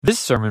This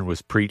sermon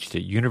was preached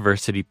at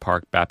University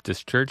Park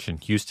Baptist Church in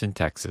Houston,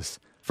 Texas.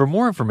 For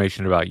more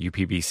information about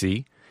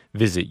UPBC,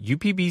 visit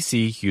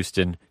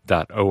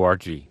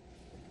upbchouston.org.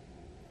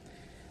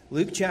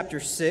 Luke chapter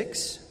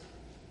 6,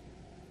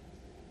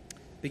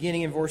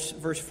 beginning in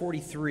verse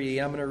 43.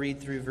 I'm going to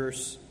read through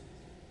verse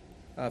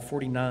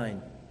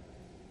 49.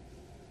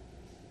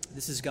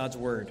 This is God's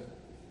word.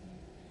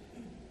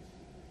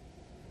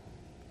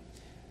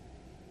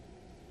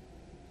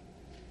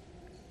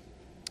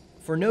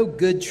 For no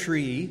good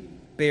tree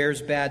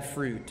bears bad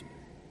fruit,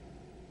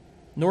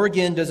 nor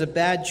again does a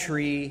bad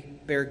tree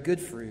bear good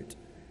fruit.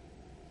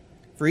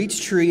 For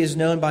each tree is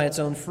known by its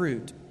own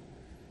fruit.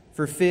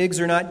 For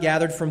figs are not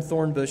gathered from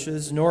thorn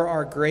bushes, nor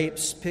are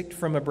grapes picked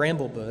from a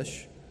bramble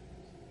bush.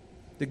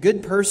 The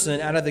good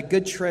person out of the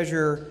good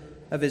treasure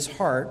of his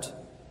heart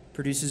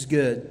produces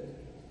good,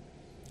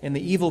 and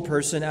the evil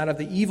person out of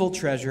the evil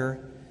treasure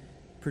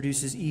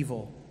produces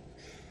evil.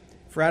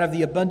 For out of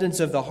the abundance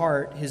of the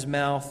heart his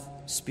mouth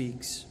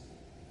speaks.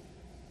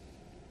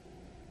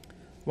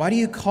 Why do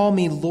you call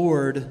me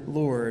Lord,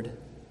 Lord,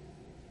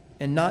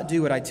 and not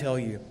do what I tell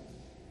you?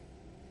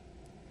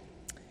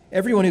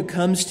 Everyone who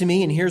comes to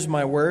me and hears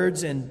my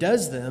words and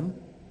does them,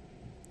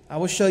 I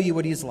will show you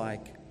what he is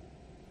like.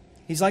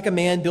 He's like a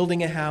man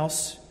building a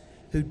house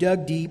who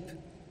dug deep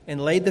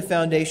and laid the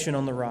foundation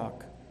on the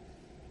rock.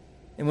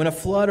 And when a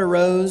flood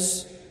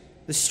arose,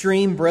 the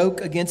stream broke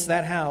against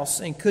that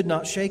house and could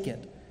not shake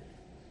it,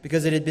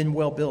 because it had been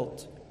well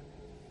built.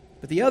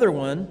 But the other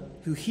one,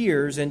 who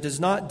hears and does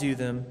not do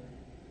them,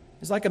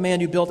 is like a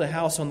man who built a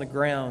house on the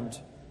ground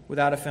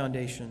without a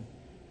foundation.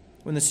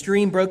 When the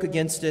stream broke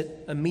against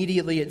it,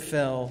 immediately it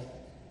fell,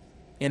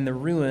 and the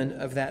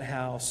ruin of that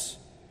house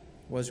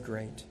was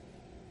great.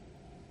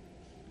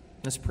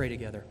 Let's pray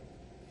together.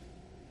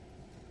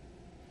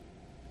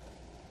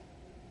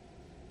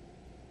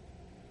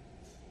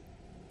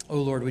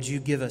 O Lord, would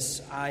you give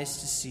us eyes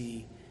to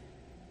see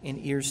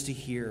and ears to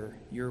hear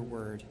your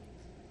word?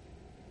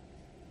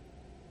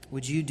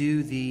 Would you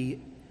do the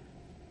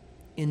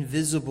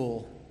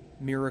invisible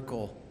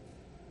miracle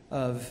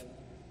of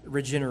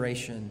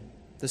regeneration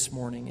this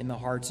morning in the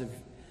hearts of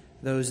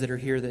those that are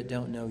here that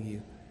don't know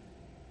you?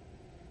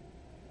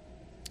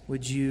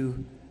 Would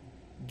you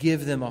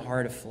give them a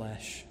heart of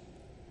flesh?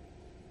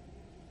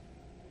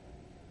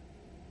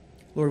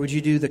 Lord, would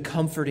you do the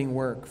comforting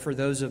work for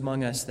those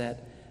among us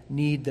that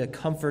need the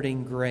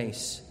comforting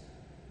grace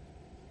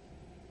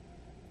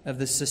of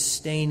the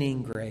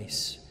sustaining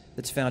grace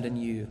that's found in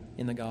you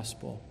in the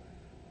gospel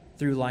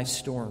through life's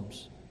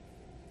storms?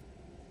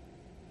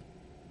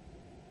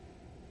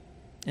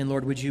 And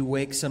Lord, would you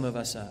wake some of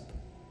us up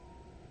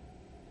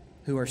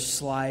who are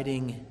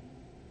sliding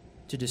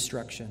to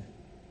destruction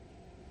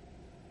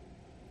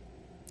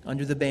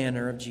under the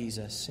banner of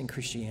Jesus and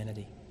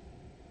Christianity?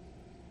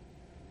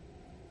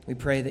 We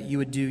pray that you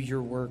would do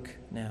your work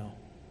now.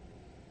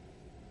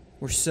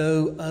 We're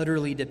so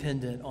utterly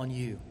dependent on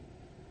you.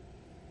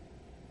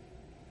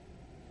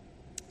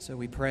 So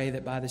we pray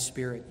that by the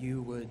Spirit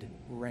you would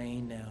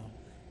reign now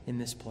in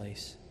this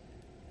place.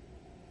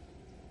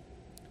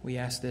 We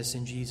ask this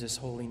in Jesus'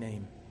 holy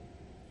name.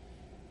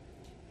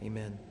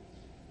 Amen.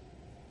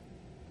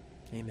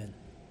 Amen.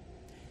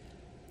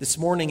 This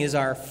morning is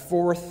our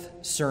fourth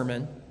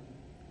sermon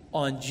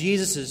on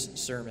Jesus'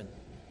 sermon,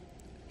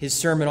 his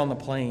Sermon on the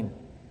Plain,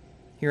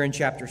 here in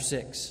chapter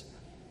 6.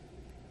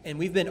 And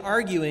we've been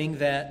arguing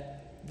that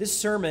this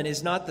sermon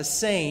is not the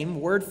same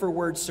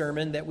word-for-word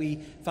sermon that we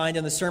find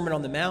in the Sermon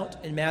on the Mount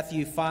in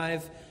Matthew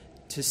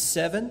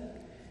 5-7,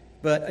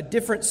 but a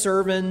different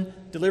sermon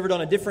delivered on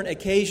a different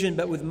occasion,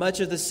 but with much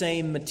of the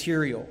same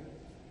material.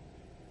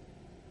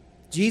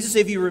 Jesus,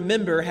 if you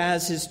remember,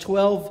 has his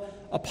 12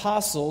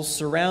 apostles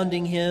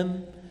surrounding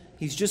him.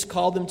 He's just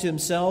called them to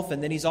himself,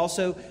 and then he's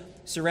also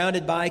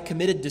surrounded by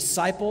committed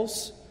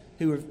disciples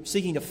who are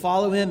seeking to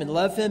follow him and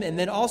love him, and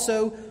then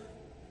also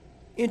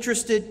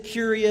interested,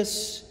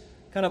 curious,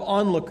 kind of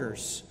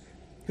onlookers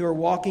who are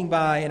walking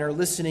by and are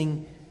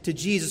listening to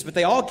Jesus. But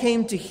they all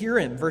came to hear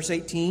him, verse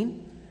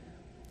 18.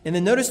 And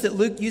then notice that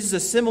Luke uses a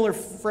similar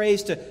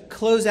phrase to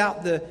close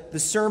out the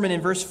sermon in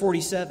verse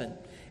 47.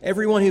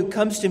 Everyone who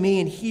comes to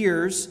me and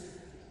hears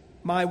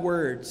my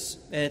words.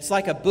 And it's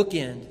like a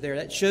bookend there.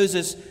 That shows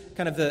us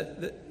kind of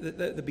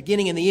the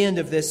beginning and the end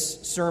of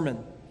this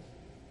sermon.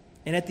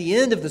 And at the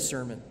end of the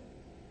sermon,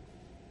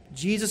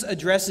 Jesus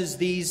addresses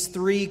these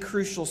three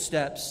crucial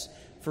steps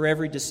for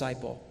every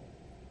disciple.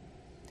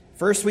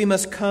 First, we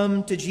must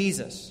come to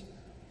Jesus.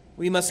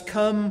 We must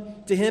come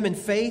to him in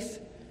faith,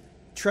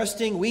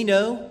 trusting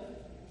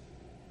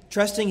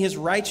his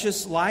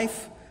righteous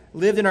life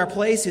lived in our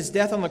place, his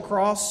death on the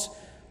cross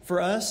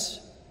for us,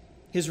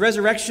 his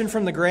resurrection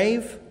from the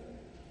grave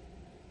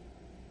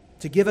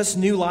to give us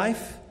new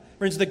life.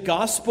 Friends, the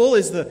gospel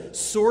is the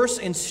source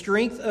and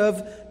strength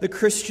of the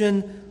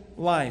Christian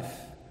life.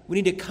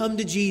 We need to come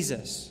to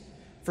Jesus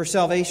for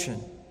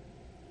salvation.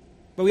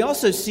 But we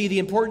also see the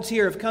importance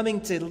here of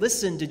coming to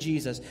listen to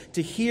Jesus,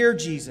 to hear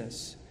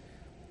Jesus.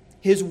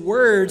 His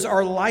words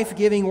are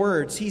life-giving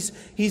words.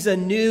 He's a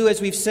new, as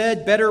we've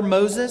said, better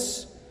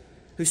Moses.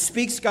 who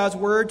speaks God's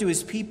word to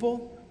his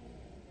people.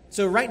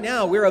 So right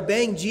now, we're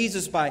obeying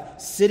Jesus by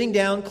sitting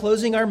down,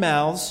 closing our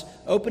mouths,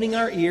 opening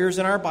our ears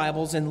and our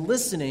Bibles, and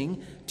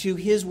listening to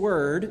his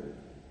word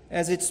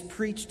as it's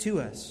preached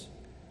to us.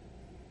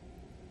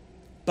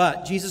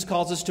 But Jesus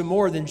calls us to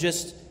more than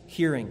just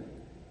hearing.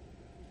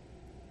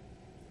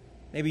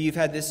 Maybe you've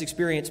had this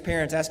experience,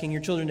 parents asking your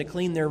children to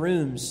clean their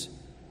rooms,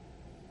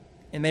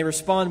 and they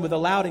respond with a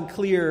loud and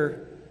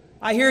clear,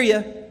 "I hear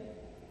you.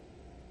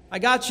 I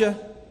got you."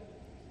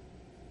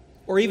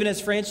 Or even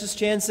as Francis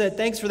Chan said,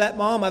 "Thanks for that,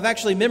 Mom. I've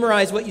actually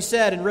memorized what you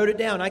said and wrote it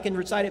down. I can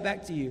recite it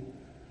back to you."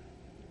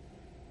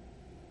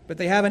 But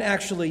they haven't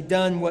actually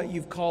done what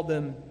you've called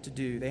them to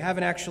do. They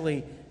haven't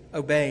actually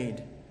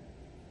obeyed.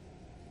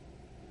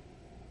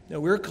 No,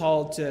 we're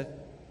called to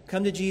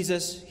come to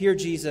Jesus, hear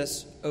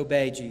Jesus,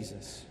 obey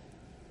Jesus.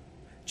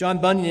 John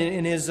Bunyan,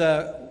 in his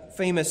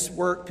famous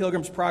work,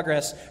 Pilgrim's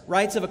Progress,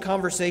 writes of a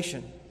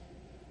conversation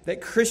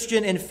that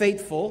Christian and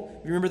Faithful,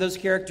 you remember those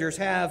characters,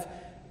 have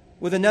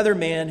with another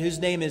man whose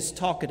name is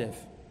Talkative.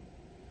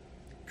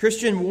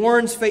 Christian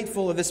warns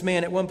Faithful of this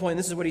man at one point.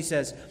 This is what he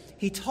says: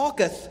 "He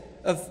talketh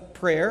of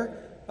prayer,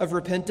 of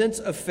repentance,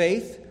 of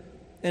faith,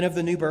 and of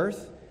the new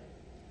birth,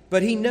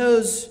 but he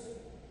knows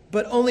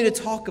but only to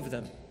talk of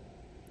them.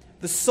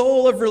 The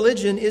soul of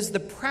religion is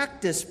the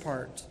practice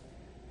part.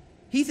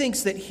 He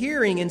thinks that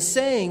hearing and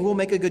saying will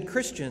make a good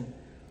Christian,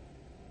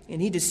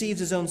 and he deceives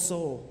his own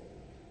soul.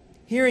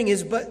 Hearing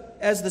is but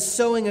as the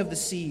sowing of the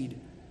seed.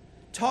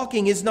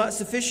 Talking is not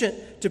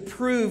sufficient to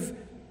prove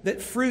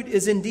that fruit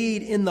is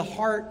indeed in the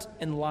heart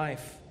and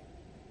life.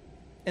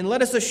 And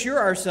let us assure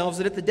ourselves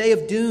that at the day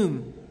of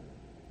doom,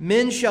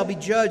 men shall be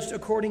judged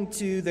according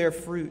to their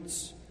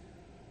fruits.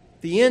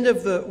 The end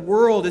of the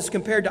world is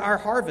compared to our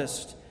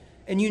harvest,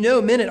 and you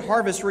know men at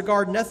harvest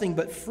regard nothing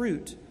but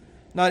fruit,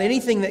 not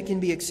anything that can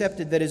be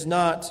accepted that is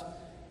not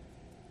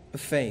of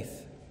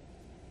faith."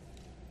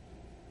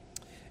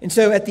 And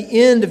so at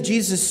the end of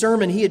Jesus'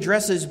 sermon, he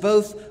addresses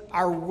both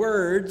our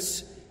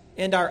words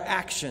and our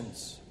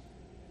actions.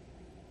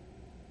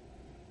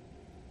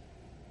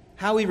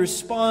 How we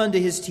respond to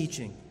his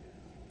teaching.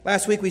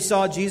 Last week we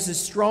saw Jesus'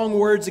 strong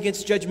words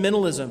against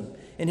judgmentalism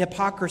and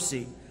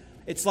hypocrisy.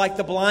 It's like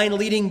the blind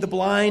leading the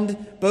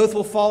blind, both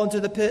will fall into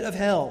the pit of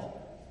hell.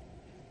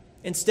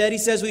 Instead, he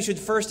says we should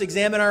first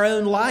examine our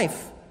own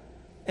life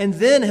and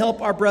then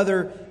help our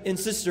brother and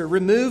sister.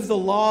 Remove the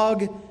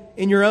log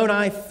in your own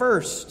eye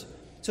first.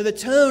 So the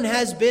tone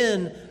has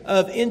been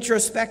of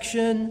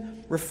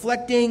introspection,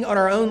 reflecting on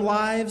our own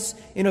lives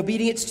in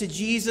obedience to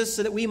Jesus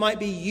so that we might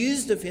be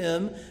used of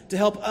him to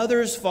help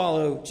others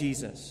follow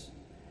Jesus.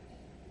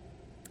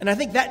 And I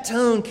think that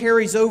tone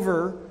carries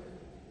over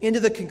into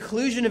the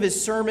conclusion of his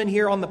sermon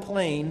here on the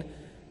plain,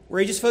 where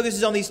he just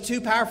focuses on these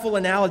two powerful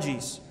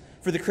analogies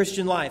for the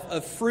Christian life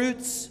of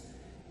fruits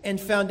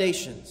and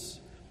foundations.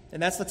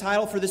 And that's the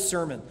title for this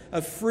sermon,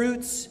 of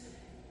fruits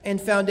and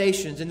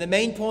foundations. And the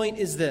main point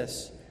is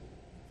this: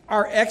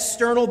 our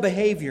external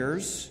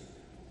behaviors,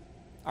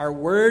 our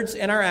words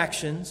and our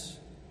actions,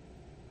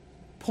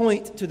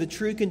 point to the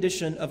true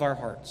condition of our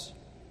hearts.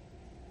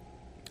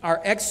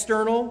 Our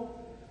external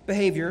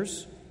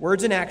behaviors,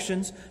 words and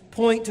actions,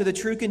 point to the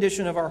true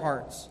condition of our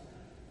hearts.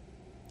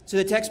 So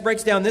the text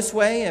breaks down this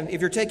way, and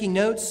if you're taking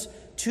notes,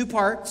 two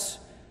parts.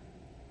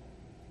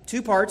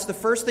 The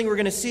first thing we're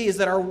going to see is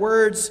that our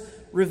words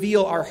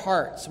reveal our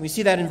hearts. And we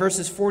see that in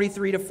verses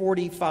 43 to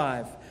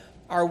 45.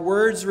 Our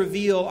words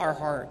reveal our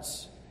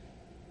hearts.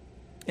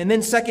 And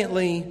then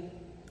secondly,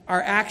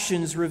 our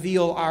actions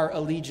reveal our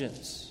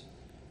allegiance.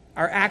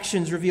 Our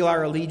actions reveal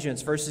our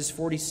allegiance, verses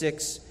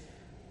 46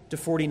 to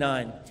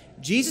 49.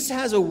 Jesus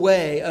has a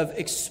way of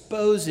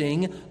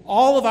exposing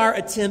all of our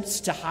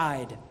attempts to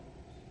hide,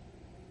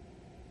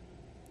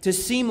 to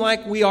seem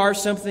like we are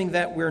something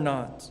that we're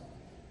not.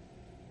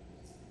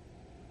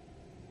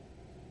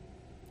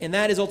 And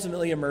that is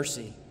ultimately a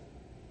mercy,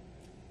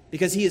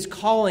 because he is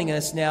calling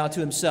us now to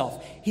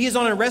himself. He is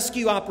on a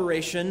rescue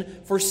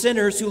operation for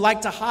sinners who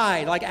like to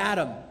hide, like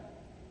Adam,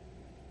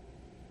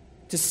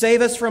 to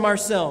save us from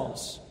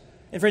ourselves.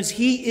 And friends,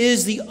 he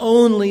is the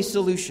only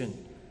solution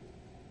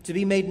to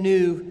be made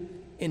new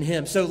in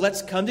him. So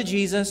let's come to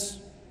Jesus.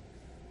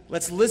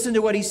 Let's listen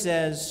to what he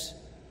says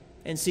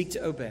and seek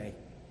to obey,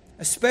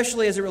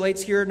 especially as it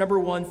relates here, number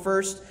one,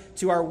 first,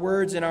 to our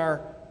words and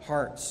our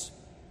hearts.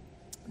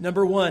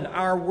 Number one,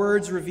 our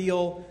words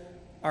reveal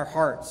our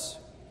hearts.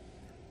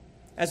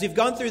 As we've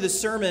gone through the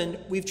sermon,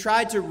 we've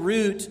tried to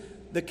root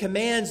the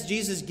commands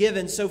Jesus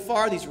given so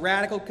far, these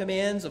radical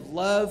commands of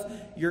love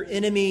your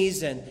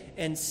enemies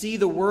and see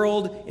the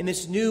world in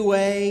this new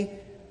way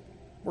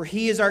where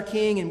he is our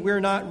king and we're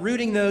not,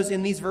 rooting those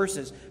in these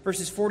verses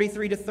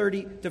 43 to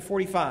 30 to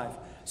 45.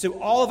 So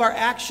all of our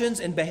actions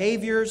and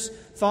behaviors,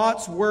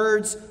 thoughts,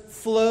 words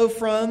flow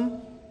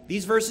from,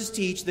 these verses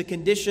teach, the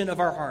condition of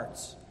our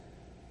hearts.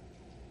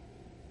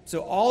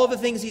 So all of the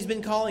things he's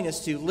been calling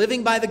us to,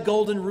 living by the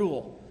golden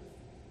rule,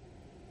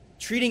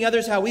 treating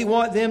others how we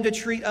want them to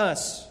treat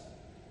us,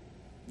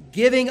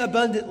 giving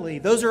abundantly,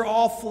 those are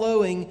all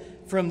flowing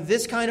from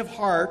this kind of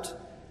heart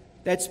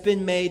that's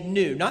been made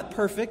new. Not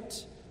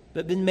perfect,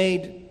 but been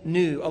made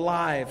new,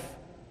 alive.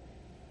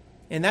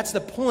 And that's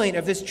the point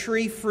of this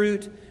tree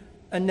fruit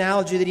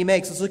analogy that he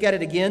makes. Let's look at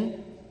it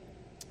again.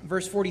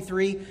 Verse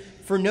 43,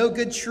 for no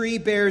good tree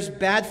bears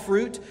bad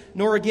fruit,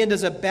 nor again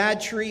does a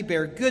bad tree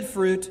bear good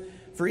fruit,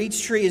 for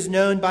each tree is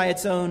known by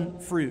its own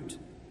fruit.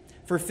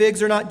 For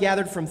figs are not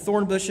gathered from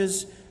thorn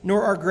bushes,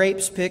 nor are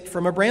grapes picked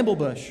from a bramble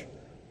bush.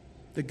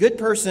 The good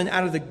person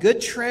out of the good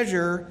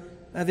treasure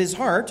of his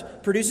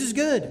heart produces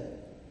good,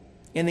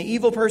 and the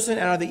evil person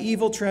out of the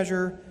evil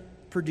treasure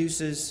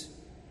produces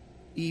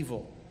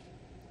evil.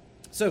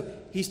 So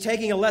he's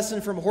taking a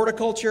lesson from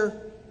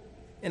horticulture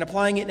and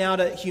applying it now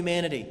to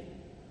humanity.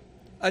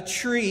 A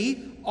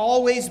tree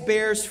always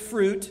bears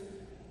fruit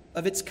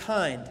of its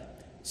kind.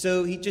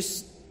 So he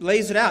just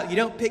lays it out. You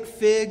don't pick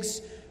figs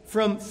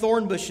from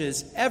thorn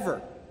bushes,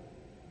 ever.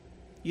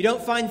 You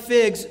don't find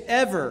figs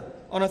ever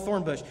on a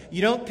thorn bush.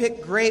 You don't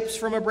pick grapes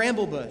from a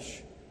bramble bush.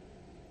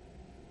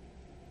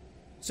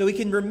 So we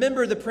can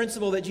remember the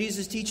principle that Jesus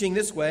is teaching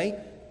this way.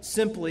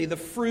 Simply, the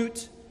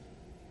fruit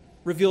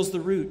reveals the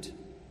root.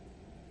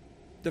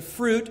 The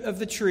fruit of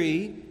the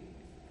tree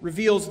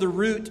reveals the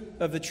root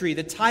of the tree,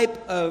 the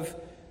type of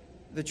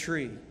the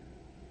tree.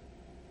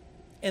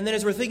 And then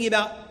as we're thinking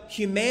about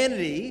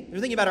humanity, we're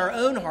thinking about our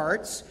own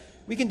hearts,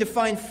 we can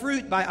define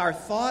fruit by our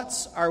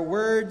thoughts, our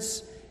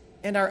words,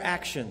 and our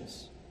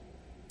actions.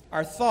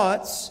 Our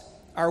thoughts,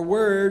 our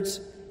words,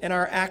 and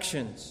our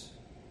actions.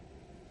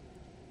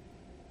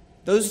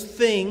 Those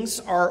things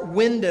are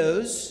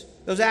windows,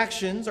 those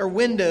actions are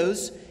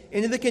windows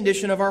into the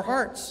condition of our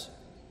hearts.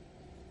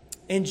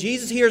 And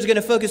Jesus here is going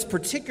to focus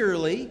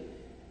particularly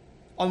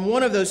on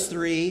one of those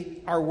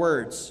three, our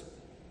words.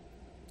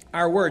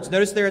 Our words.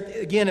 Notice there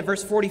again in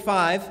verse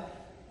 45,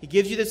 he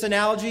gives you this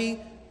analogy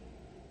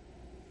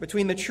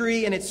between the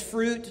tree and its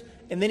fruit,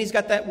 and then he's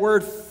got that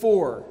word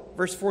for,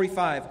 verse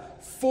 45.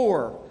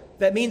 For.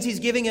 That means he's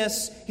been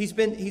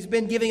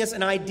giving us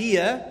an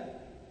idea,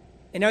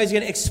 and now he's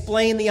going to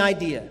explain the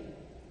idea.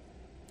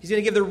 He's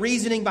going to give the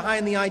reasoning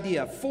behind the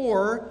idea.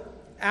 For,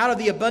 out of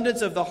the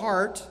abundance of the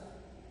heart,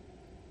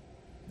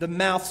 the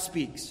mouth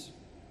speaks.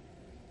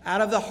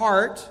 Out of the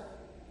heart,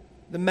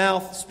 the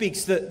mouth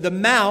speaks. The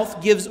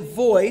mouth gives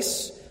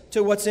voice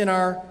to what's in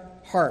our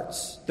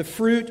hearts. The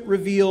fruit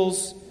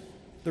reveals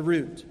the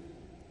root.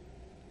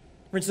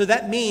 And so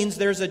that means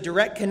there's a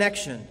direct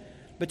connection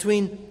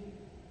between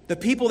the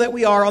people that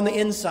we are on the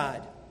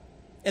inside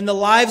and the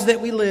lives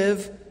that we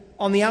live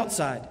on the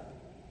outside.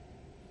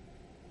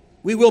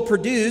 We will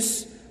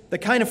produce the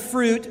kind of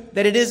fruit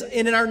that it is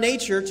in our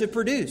nature to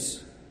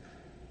produce.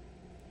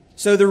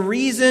 So the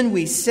reason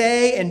we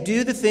say and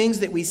do the things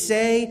that we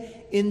say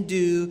and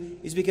do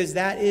is because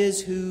that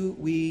is who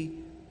we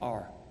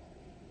are.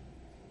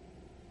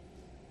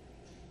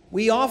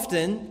 I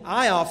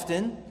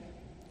often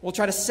will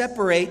try to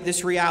separate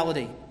this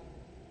reality.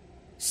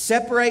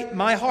 Separate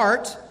my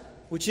heart,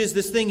 which is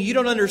this thing you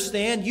don't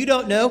understand, you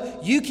don't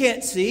know, you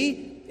can't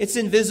see, it's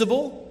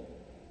invisible.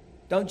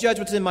 Don't judge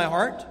what's in my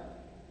heart,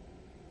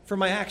 from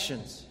my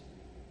actions.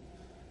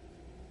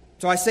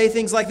 So I say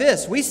things like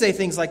this. We say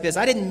things like this.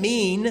 I didn't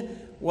mean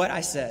what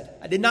I said.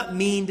 I did not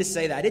mean to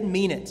say that. I didn't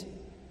mean it.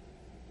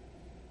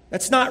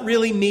 That's not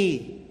really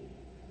me.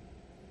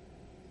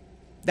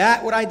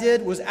 What I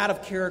did was out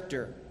of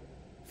character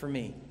for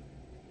me.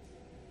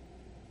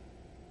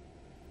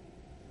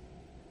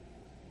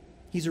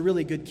 He's a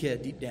really good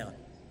kid deep down.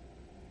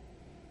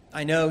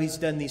 I know he's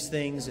done these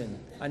things, and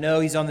I know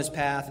he's on this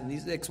path, and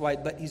he's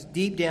XY, but he's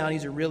deep down,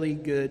 he's a really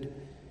good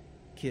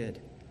kid.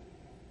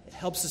 It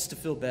helps us to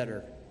feel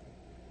better.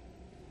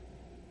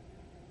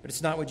 But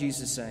it's not what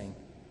Jesus is saying.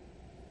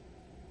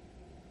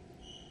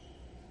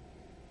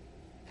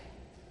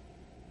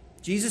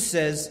 Jesus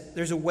says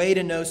there's a way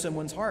to know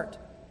someone's heart.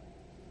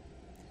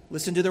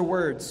 Listen to their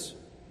words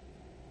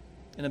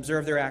and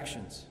observe their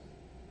actions.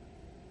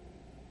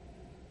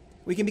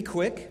 We can be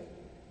quick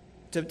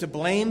to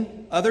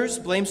blame others,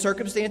 blame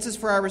circumstances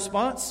for our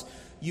response.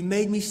 You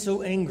made me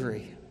so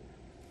angry.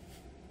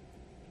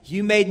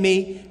 You made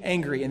me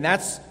angry, and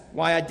that's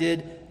why I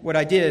did what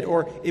I did.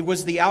 Or it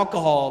was the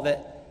alcohol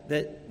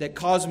that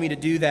caused me to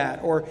do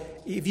that. Or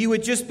if you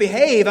would just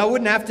behave, I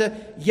wouldn't have to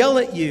yell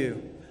at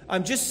you.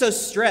 I'm just so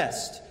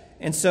stressed.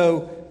 And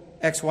so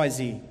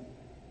XYZ.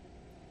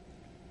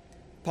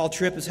 Paul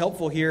Tripp is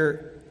helpful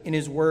here in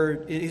his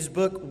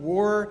book,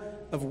 War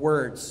of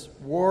Words.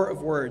 War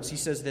of Words. He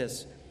says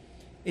this: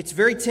 it's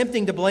very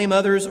tempting to blame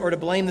others or to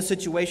blame the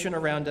situation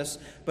around us,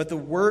 but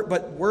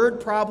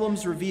word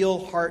problems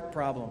reveal heart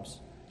problems.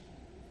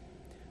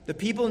 The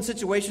people and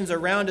situations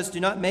around us do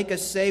not make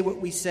us say what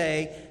we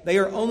say. They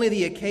are only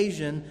the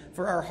occasion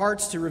for our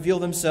hearts to reveal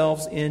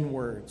themselves in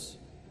words.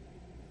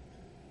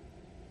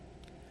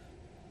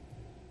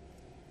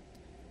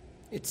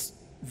 It's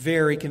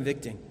very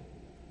convicting.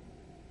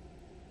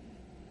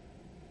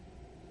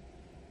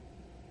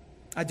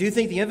 I do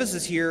think the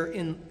emphasis here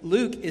in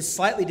Luke is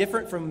slightly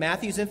different from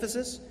Matthew's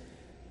emphasis,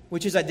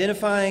 which is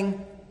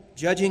identifying,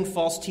 judging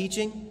false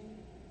teaching.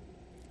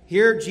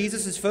 Here,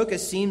 Jesus'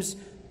 focus seems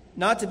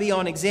not to be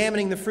on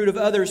examining the fruit of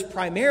others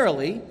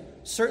primarily.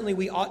 Certainly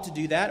we ought to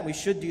do that, and we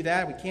should do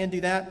that, we can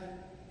do that.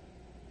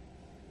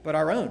 But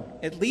our own,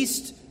 at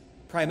least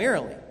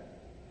primarily.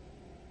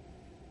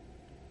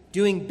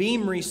 Doing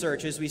beam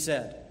research, as we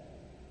said.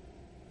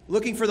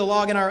 Looking for the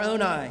log in our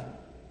own eye.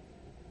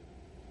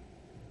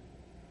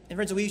 And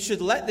friends, we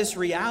should let this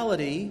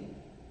reality,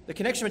 the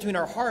connection between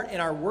our heart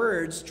and our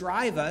words,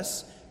 drive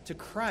us to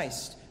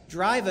Christ,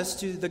 drive us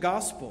to the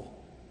gospel.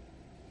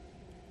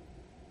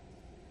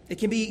 It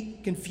can be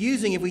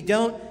confusing if we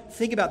don't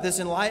think about this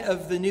in light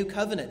of the new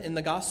covenant in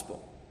the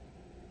gospel.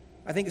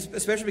 I think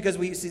especially because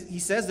he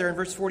says there in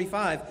verse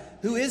 45,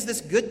 who is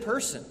this good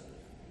person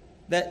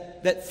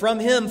that from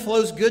him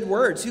flows good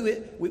words?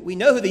 We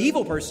know who the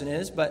evil person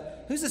is,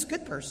 but who's this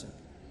good person?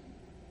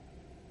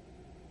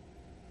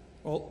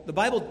 Well, the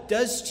Bible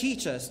does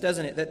teach us,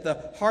 doesn't it, that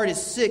the heart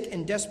is sick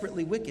and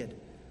desperately wicked.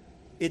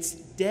 It's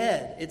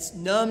dead. It's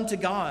numb to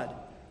God.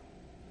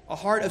 A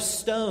heart of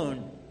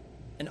stone,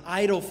 an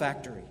idol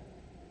factory,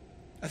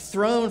 a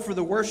throne for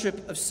the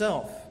worship of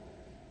self.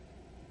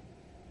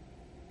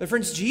 But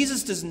friends,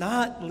 Jesus does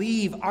not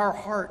leave our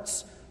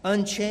hearts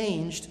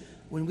unchanged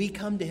when we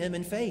come to him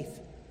in faith.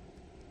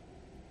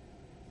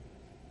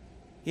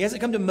 He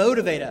hasn't come to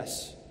motivate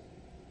us,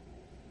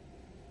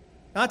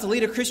 not to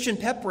lead a Christian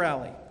pep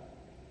rally,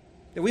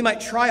 that we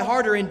might try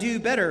harder and do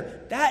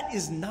better. That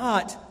is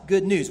not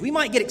good news. We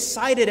might get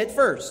excited at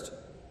first,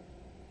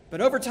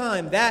 but over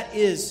time, that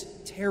is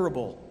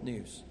terrible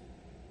news.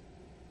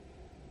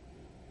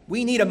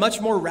 We need a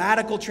much more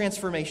radical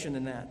transformation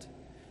than that.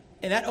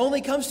 And that only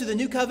comes through the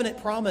new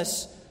covenant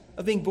promise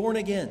of being born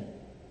again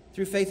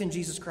through faith in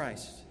Jesus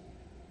Christ.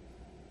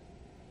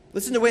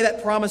 Listen to the way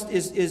that promise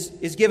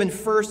is given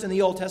first in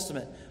the Old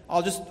Testament.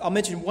 I'll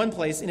mention one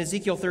place in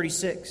Ezekiel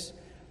 36,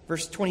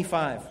 verse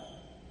 25.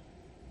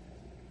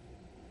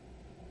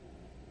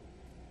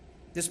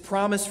 This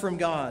promise from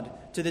God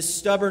to this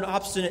stubborn,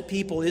 obstinate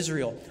people,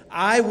 Israel.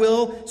 I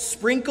will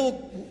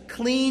sprinkle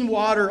clean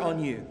water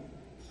on you.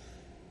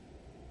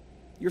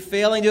 You're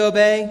failing to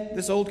obey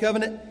this old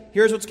covenant?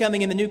 Here's what's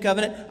coming in the new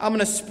covenant. I'm going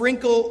to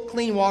sprinkle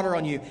clean water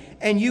on you,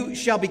 and you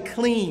shall be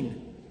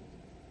clean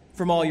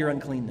from all your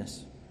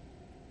uncleanness.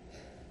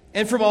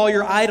 And from all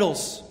your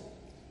idols.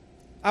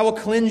 I will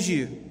cleanse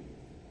you,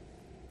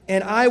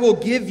 and I will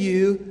give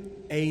you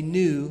a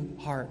new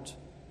heart.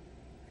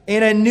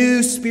 And a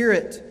new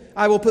spirit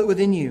I will put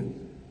within you.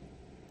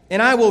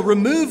 And I will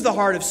remove the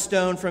heart of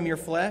stone from your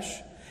flesh,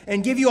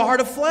 and give you a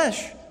heart of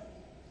flesh.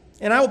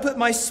 And I will put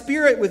my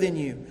spirit within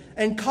you,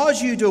 and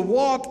cause you to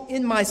walk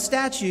in my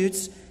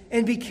statutes,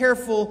 and be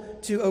careful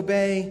to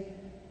obey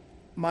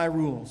my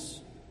rules.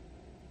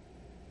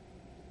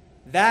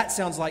 That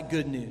sounds like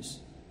good news.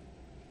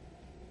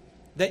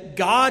 That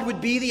God would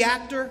be the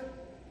actor?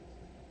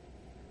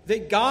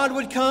 That God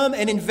would come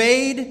and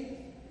invade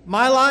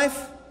my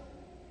life?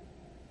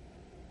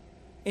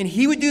 And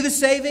he would do the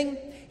saving?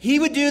 He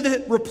would do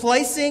the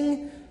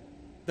replacing,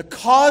 the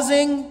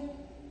causing?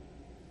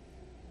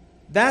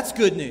 That's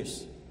good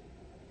news.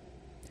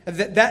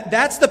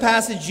 That's the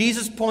passage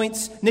Jesus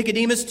points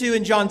Nicodemus to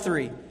in John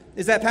 3.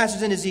 Is that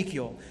passage in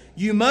Ezekiel.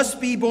 You must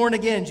be born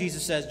again,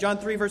 Jesus says. John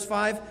 3, verse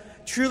 5.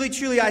 Truly,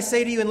 truly, I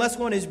say to you, unless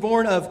one is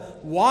born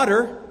of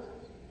water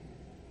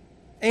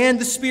and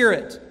the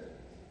Spirit.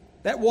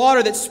 That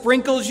water that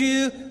sprinkles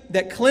you,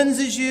 that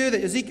cleanses you,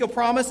 that Ezekiel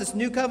promised, this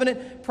new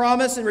covenant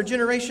promise and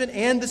regeneration,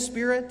 and the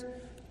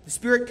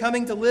Spirit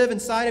coming to live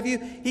inside of you,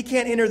 he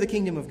can't enter the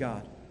kingdom of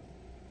God.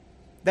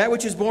 That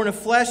which is born of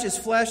flesh is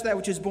flesh. That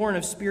which is born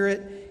of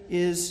spirit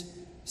is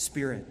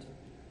spirit.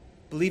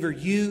 Believer,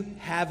 you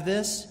have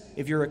this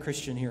if you're a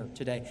Christian here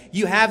today.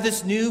 You have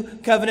this new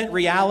covenant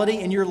reality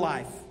in your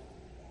life.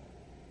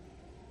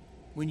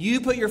 When you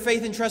put your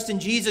faith and trust in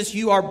Jesus,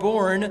 you are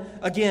born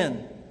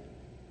again.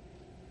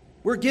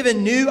 We're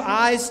given new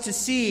eyes to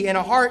see and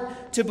a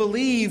heart to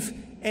believe,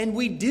 and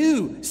we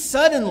do.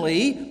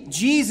 Suddenly,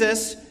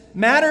 Jesus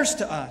matters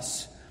to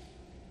us.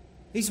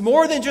 He's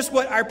more than just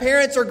what our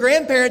parents or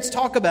grandparents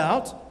talk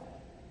about.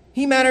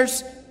 He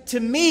matters to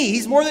me.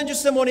 He's more than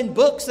just someone in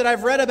books that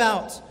I've read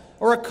about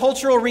or a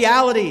cultural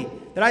reality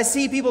that I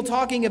see people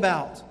talking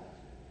about.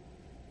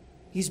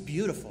 He's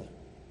beautiful.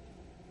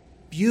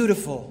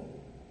 Beautiful.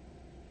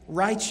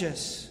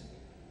 Righteous.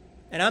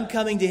 And I'm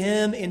coming to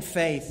him in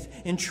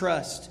faith, in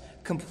trust,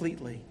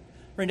 completely.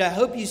 Friend, I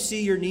hope you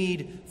see your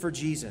need for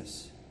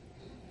Jesus.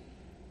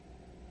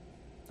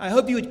 I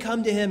hope you would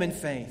come to him in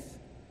faith.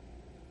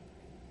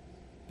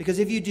 Because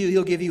if you do,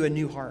 he'll give you a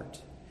new heart.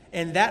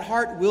 And that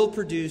heart will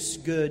produce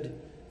good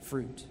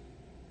fruit.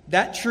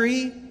 That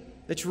tree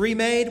that's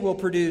remade will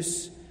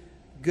produce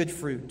good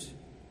fruit.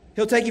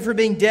 He'll take you from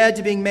being dead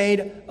to being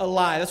made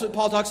alive. That's what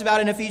Paul talks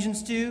about in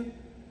Ephesians 2.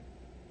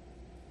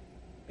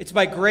 It's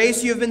by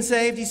grace you have been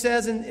saved, he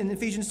says in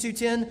Ephesians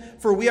 2:10.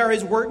 For we are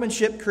his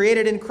workmanship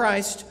created in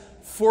Christ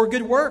for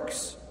good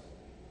works,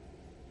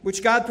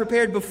 which God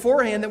prepared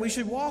beforehand that we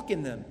should walk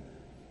in them.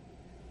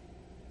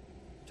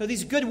 So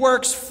these good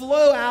works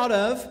flow out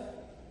of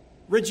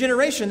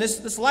regeneration,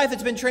 this life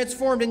that's been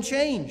transformed and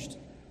changed.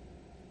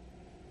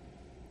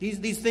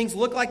 These things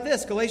look like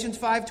this. Galatians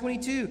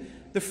 5:22.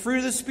 The fruit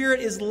of the Spirit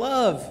is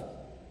love,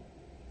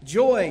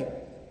 joy,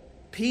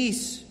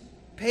 peace,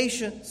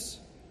 patience,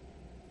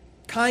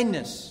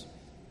 kindness,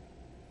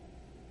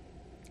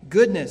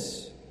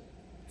 goodness,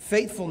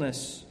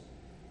 faithfulness,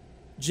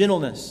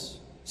 gentleness,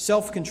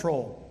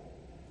 self-control.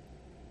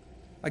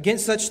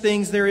 Against such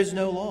things there is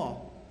no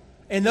law.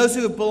 And those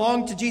who have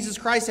belonged to Jesus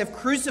Christ have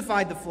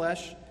crucified the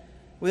flesh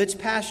with its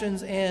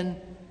passions and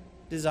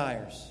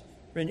desires.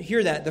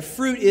 Hear that. The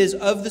fruit is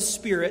of the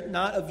Spirit,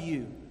 not of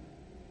you.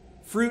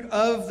 Fruit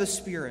of the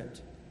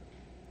Spirit.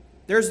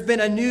 There's been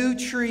a new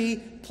tree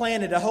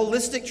planted, a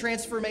holistic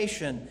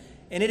transformation,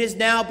 and it is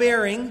now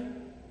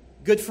bearing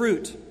good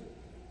fruit.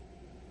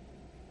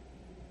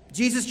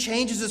 Jesus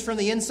changes us from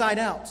the inside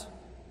out.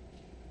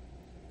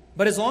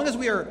 But as long as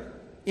we are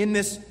in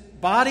this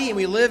body and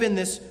we live in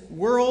this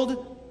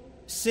world,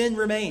 sin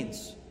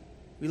remains.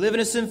 We live in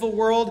a sinful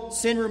world.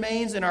 Sin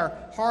remains in our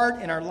heart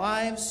and our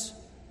lives.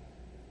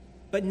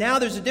 But now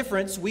there's a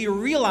difference. We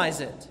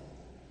realize it.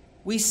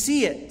 We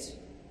see it.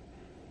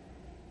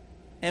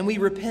 And we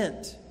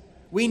repent.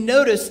 We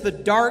notice the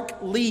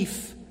dark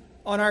leaf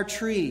on our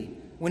tree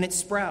when it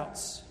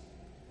sprouts.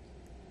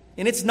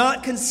 And it's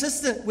not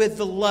consistent with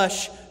the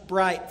lush,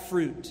 bright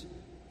fruit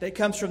that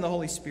comes from the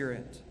Holy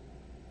Spirit.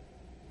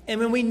 And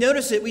when we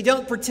notice it, we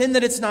don't pretend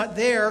that it's not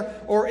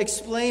there or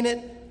explain it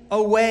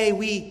away.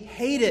 We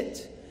hate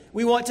it.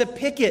 We want to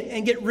pick it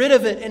and get rid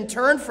of it and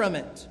turn from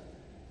it.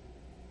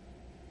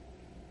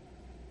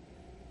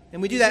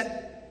 And we do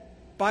that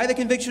by the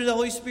conviction of the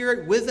Holy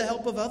Spirit with the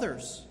help of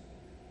others.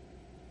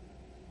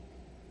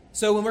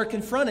 So when we're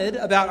confronted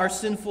about our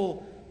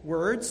sinful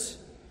words,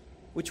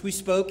 which we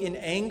spoke in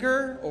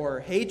anger or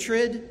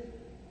hatred,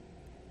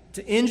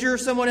 to injure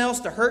someone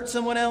else, to hurt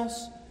someone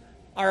else,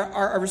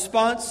 our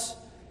response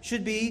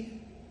should be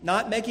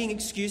not making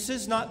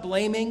excuses, not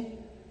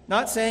blaming,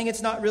 not saying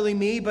it's not really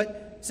me,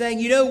 but saying,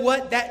 you know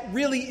what, that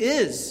really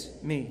is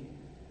me.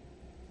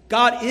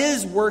 God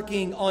is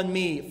working on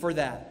me for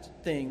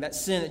that thing, that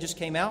sin that just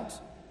came out.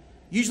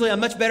 Usually I'm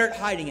much better at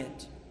hiding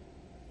it.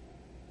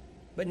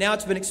 But now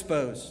it's been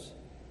exposed.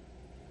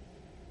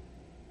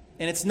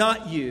 And it's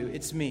not you,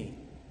 it's me.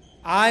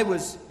 I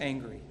was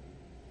angry.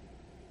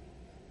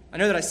 I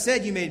know that I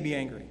said you made me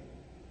angry.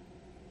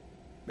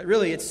 But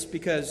really it's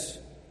because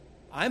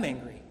I'm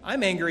angry.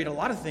 I'm angry at a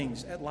lot of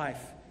things at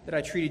life that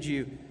I treated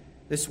you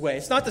this way.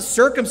 It's not the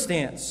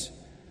circumstance,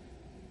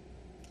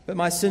 but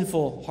my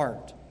sinful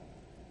heart.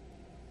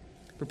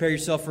 Prepare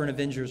yourself for an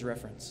Avengers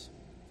reference.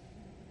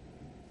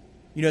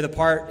 You know the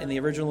part in the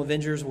original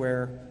Avengers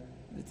where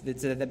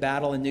it's the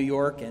battle in New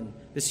York and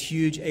this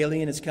huge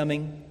alien is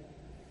coming.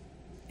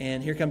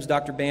 And here comes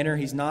Dr. Banner.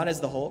 He's not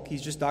as the Hulk.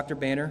 He's just Dr.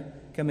 Banner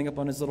coming up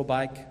on his little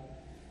bike.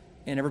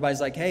 And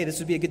everybody's like, hey, this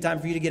would be a good time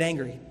for you to get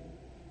angry.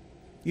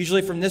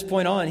 Usually from this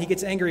point on, he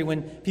gets angry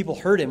when people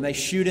hurt him. They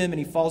shoot him and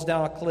he falls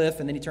down a cliff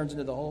and then he turns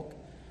into the Hulk.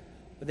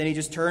 But then he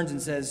just turns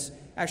and says,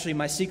 actually,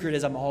 my secret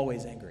is I'm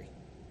always angry.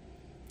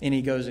 And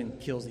he goes and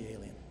kills the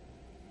alien.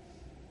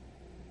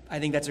 I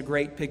think that's a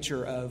great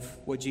picture of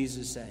what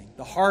Jesus is saying.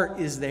 The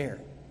heart is there.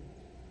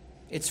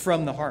 It's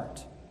from the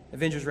heart.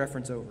 Avengers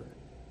reference over.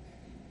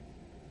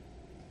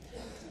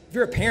 If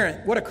you're a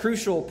parent, what a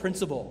crucial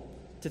principle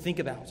to think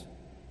about.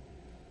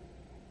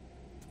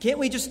 Can't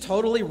we just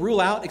totally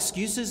rule out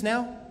excuses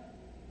now?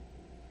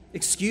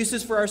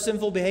 Excuses for our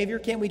sinful behavior?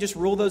 Can't we just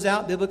rule those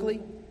out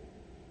biblically?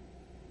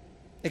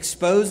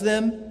 Expose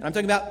them? And I'm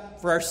talking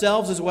about for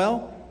ourselves as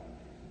well.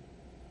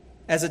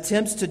 As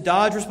attempts to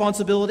dodge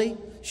responsibility,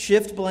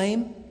 shift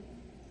blame,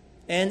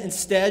 and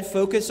instead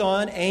focus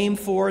on, aim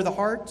for the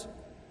heart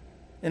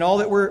and all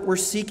that we're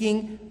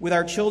seeking with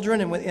our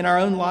children and in our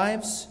own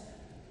lives.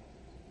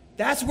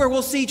 That's where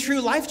we'll see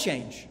true life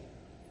change.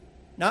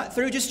 Not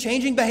through just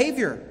changing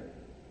behavior.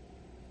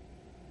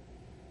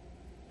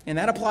 And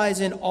that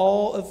applies in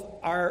all of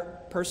our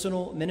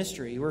personal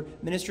ministry. We're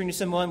ministering to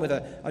someone with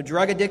a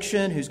drug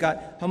addiction who's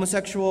got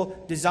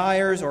homosexual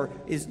desires or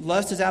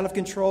lust is out of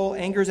control,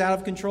 anger is out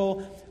of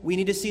control. We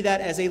need to see that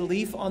as a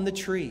leaf on the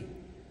tree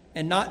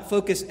and not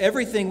focus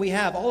everything we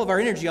have, all of our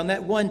energy on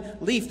that one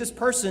leaf. This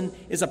person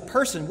is a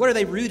person. What are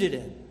they rooted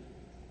in?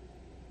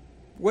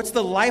 What's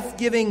the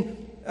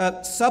life-giving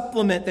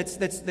supplement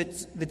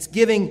that's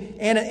giving,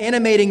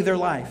 animating their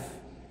life?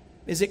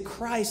 Is it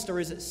Christ or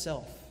is it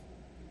self?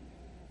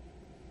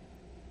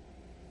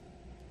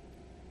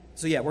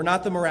 So yeah, we're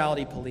not the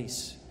morality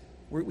police.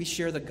 We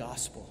share the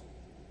gospel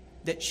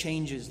that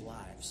changes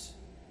lives.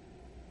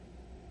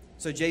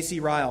 So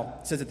J.C. Ryle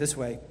says it this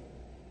way: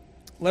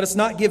 let us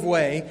not give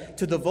way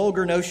to the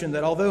vulgar notion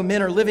that although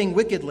men are living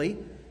wickedly,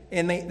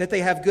 and that they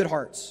have good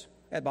hearts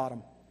at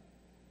bottom.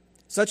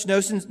 Such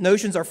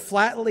notions are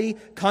flatly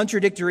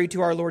contradictory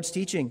to our Lord's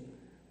teaching.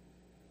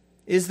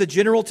 Is the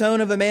general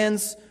tone of a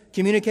man's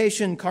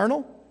communication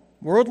carnal,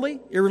 worldly,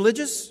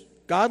 irreligious,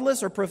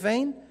 godless, or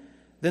profane?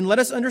 Then let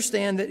us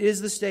understand that it is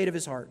the state of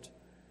his heart.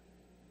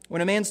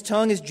 When a man's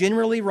tongue is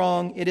generally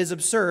wrong, it is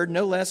absurd,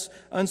 no less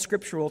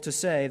unscriptural, to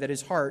say that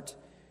his heart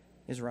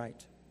is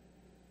right.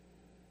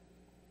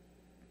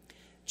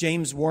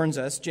 James warns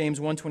us, James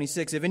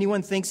 1:26, if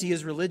anyone thinks he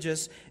is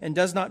religious and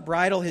does not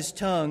bridle his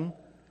tongue,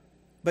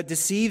 but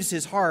deceives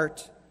his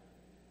heart,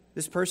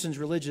 this person's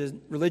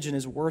religion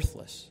is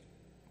worthless.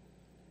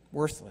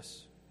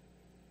 Worthless.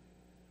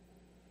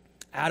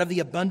 Out of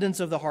the abundance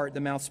of the heart, the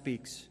mouth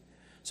speaks.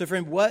 So,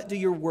 friend, what do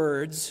your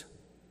words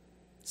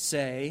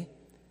say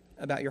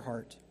about your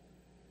heart?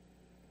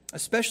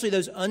 Especially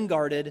those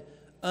unguarded,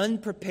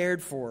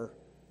 unprepared for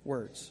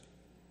words.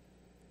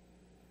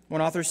 One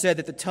author said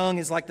that the tongue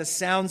is like the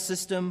sound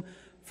system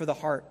for the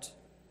heart.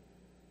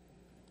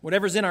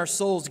 Whatever's in our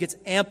souls gets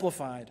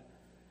amplified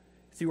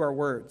through our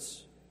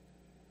words.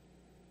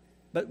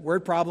 But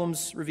word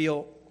problems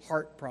reveal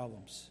heart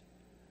problems.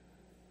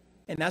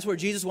 And that's where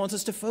Jesus wants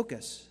us to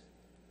focus.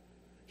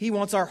 He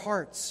wants our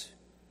hearts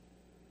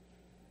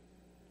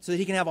so that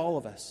he can have all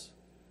of us.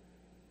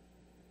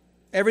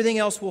 Everything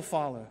else will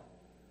follow.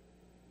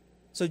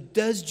 So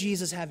does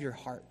Jesus have your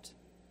heart?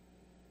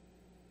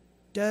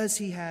 Does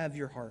he have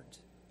your heart?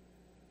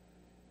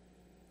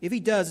 If he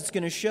does, it's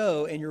going to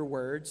show in your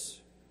words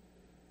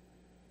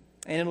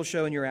and it'll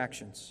show in your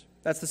actions.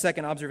 That's the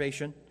second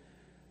observation.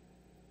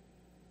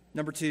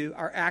 Number 2,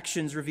 our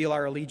actions reveal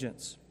our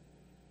allegiance.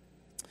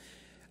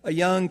 A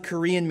young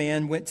Korean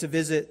man went to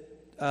visit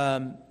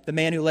the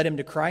man who led him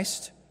to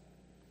Christ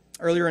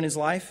earlier in his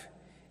life.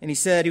 And he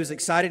said, he was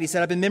excited. He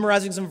said, I've been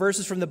memorizing some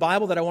verses from the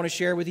Bible that I want to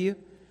share with you.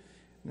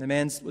 And the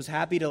man was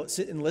happy to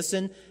sit and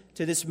listen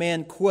to this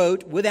man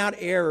quote, without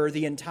error,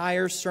 the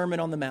entire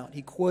Sermon on the Mount.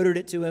 He quoted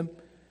it to him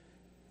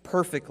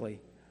perfectly.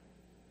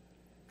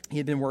 He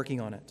had been working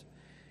on it.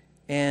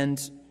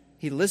 And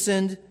he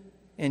listened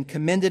and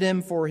commended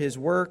him for his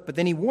work, but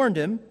then he warned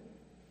him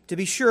to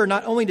be sure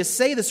not only to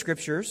say the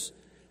Scriptures,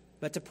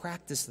 but to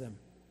practice them.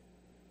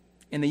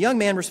 And the young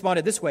man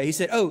responded this way. He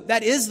said, oh,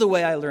 that is the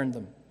way I learned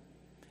them.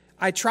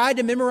 I tried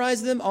to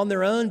memorize them on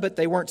their own, but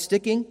they weren't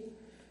sticking.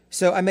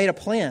 So I made a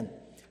plan.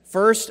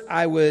 First,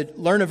 I would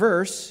learn a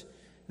verse.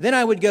 Then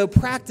I would go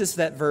practice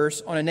that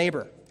verse on a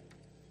neighbor.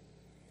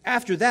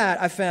 After that,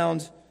 I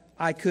found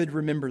I could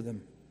remember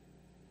them.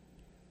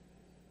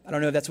 I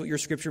don't know if that's what your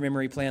scripture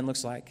memory plan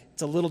looks like.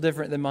 It's a little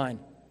different than mine.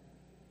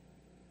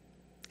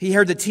 He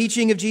heard the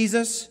teaching of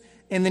Jesus,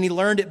 and then he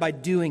learned it by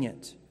doing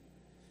it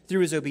through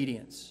his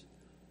obedience.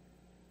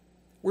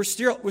 We're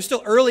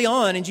still early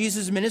on in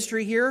Jesus'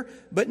 ministry here,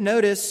 but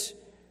notice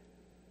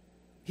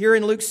here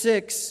in Luke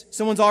 6,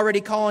 someone's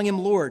already calling him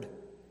Lord.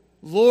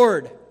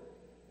 Lord.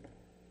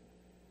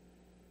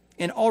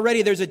 And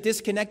already there's a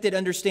disconnected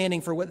understanding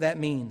for what that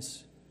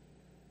means.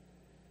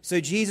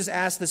 So Jesus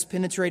asked this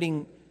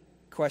penetrating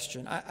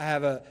question. I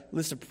have a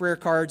list of prayer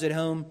cards at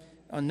home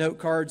on note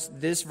cards.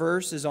 This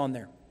verse is on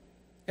there.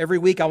 Every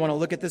week I want to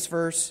look at this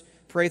verse,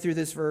 pray through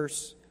this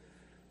verse.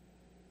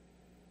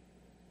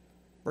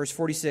 Verse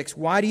 46,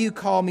 why do you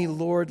call me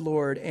Lord,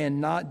 Lord,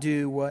 and not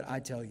do what I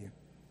tell you?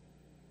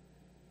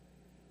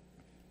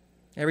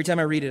 Every time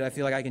I read it, I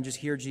feel like I can just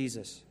hear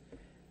Jesus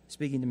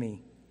speaking to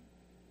me.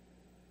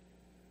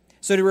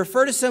 So to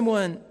refer to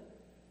someone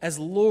as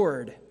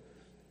Lord,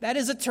 that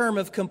is a term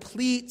of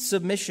complete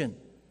submission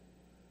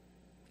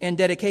and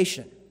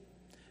dedication.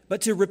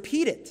 But to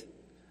repeat it,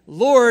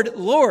 Lord,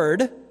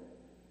 Lord,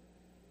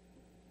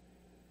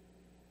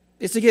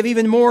 is to give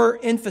even more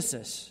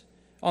emphasis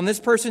on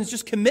this person's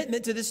just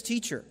commitment to this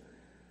teacher.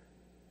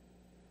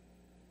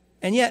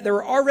 And yet there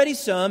were already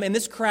some in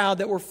this crowd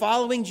that were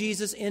following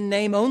Jesus in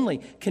name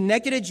only,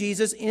 connected to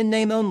Jesus in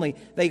name only.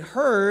 They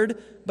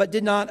heard but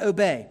did not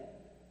obey.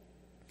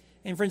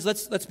 And friends,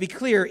 let's be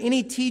clear.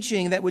 Any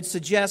teaching that would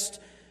suggest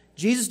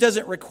Jesus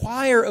doesn't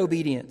require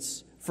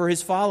obedience for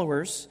his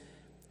followers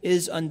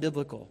is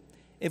unbiblical.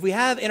 If we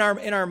have in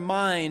our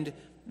mind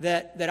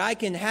that I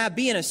can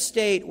be in a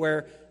state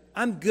where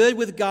I'm good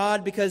with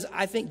God because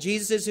I think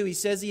Jesus is who he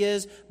says he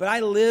is, but I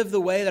live the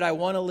way that I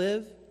want to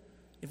live,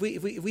 if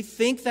we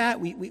think that,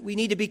 we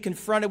need to be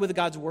confronted with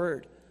God's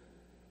word.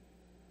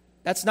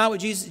 That's not what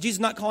Jesus is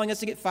not calling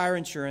us to get fire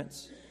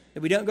insurance,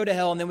 that we don't go to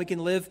hell and then we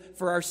can live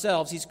for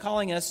ourselves. He's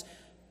calling us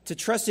to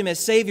trust him as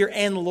Savior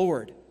and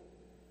Lord.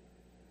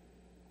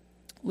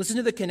 Listen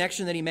to the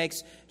connection that he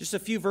makes, just a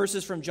few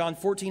verses from John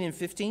 14 and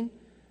 15.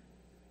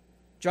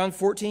 John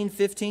 14,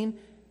 15.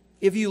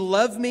 If you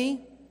love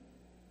me,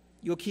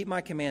 you'll keep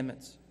my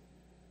commandments.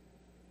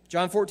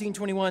 John 14,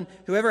 21.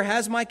 Whoever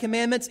has my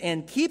commandments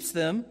and keeps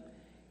them,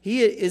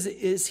 he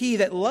is he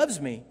that loves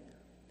me.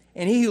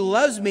 And he who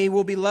loves me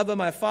will be loved by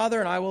my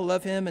Father, and I will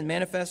love him and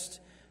manifest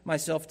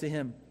myself to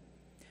him.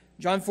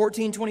 John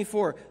 14,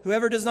 24.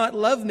 Whoever does not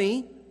love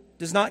me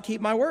does not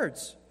keep my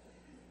words.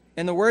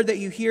 And the word that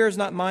you hear is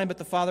not mine, but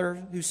the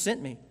Father who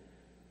sent me.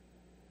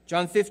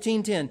 John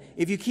 15, 10.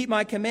 If you keep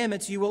my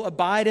commandments, you will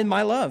abide in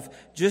my love,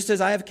 just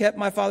as I have kept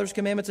my Father's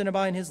commandments and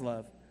abide in his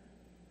love.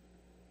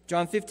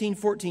 John 15,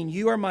 14.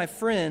 You are my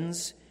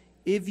friends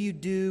if you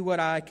do what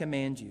I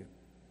command you.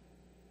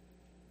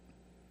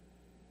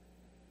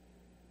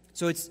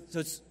 So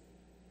it's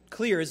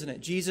clear, isn't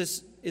it?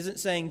 Jesus isn't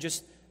saying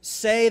just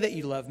say that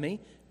you love me.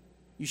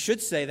 You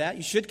should say that.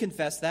 You should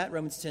confess that,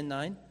 Romans 10,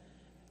 9.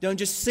 Don't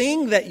just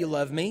sing that you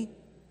love me.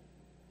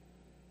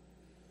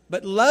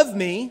 but love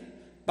me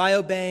by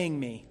obeying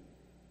me,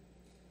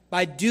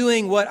 by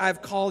doing what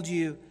I've called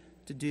you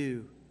to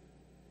do.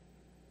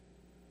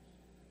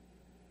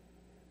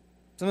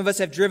 Some of us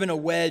have driven a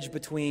wedge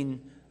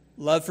between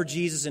love for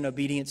Jesus and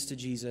obedience to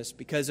Jesus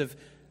because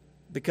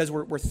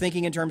we're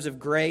thinking in terms of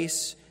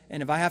grace,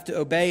 and if I have to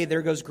obey,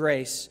 there goes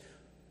grace.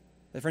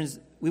 But friends,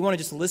 we want to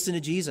just listen to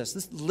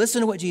Jesus.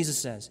 Listen to what Jesus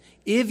says.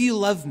 If you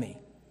love me,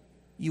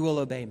 you will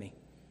obey me.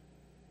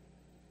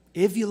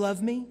 If you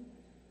love me,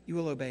 you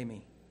will obey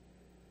me.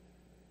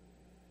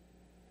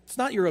 It's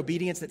not your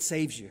obedience that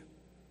saves you.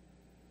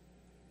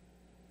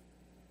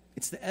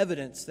 It's the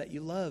evidence that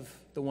you love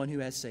the one who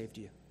has saved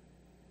you.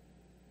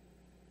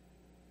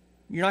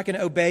 You're not going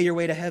to obey your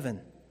way to heaven.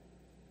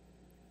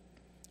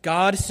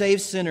 God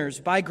saves sinners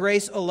by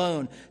grace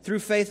alone, through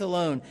faith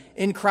alone,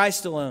 in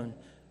Christ alone.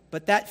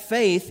 But that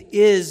faith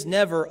is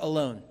never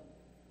alone.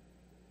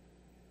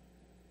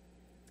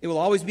 It will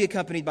always be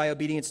accompanied by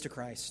obedience to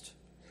Christ.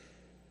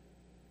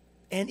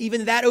 And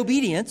even that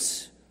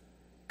obedience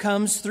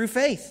comes through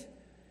faith.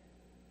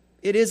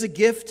 It is a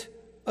gift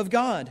of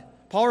God.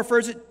 Paul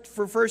refers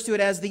to it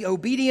as the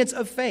obedience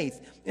of faith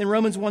in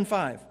Romans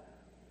 1:5.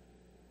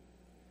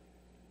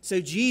 So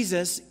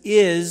Jesus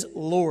is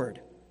Lord.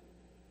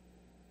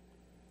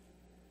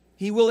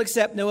 He will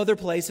accept no other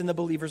place in the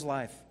believer's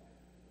life.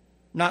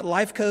 Not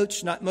life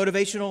coach, not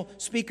motivational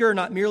speaker,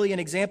 not merely an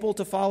example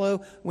to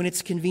follow when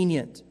it's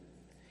convenient.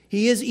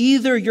 He is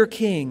either your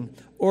king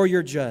or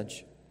your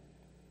judge.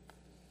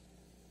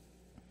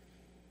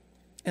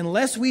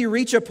 Unless we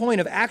reach a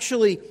point of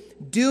actually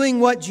doing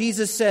what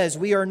Jesus says,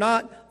 we are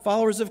not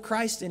followers of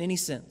Christ in any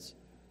sense.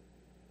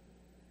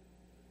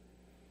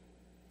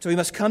 So we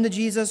must come to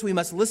Jesus, we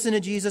must listen to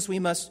Jesus, we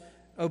must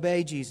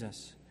obey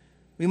Jesus.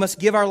 We must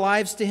give our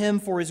lives to Him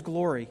for His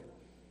glory.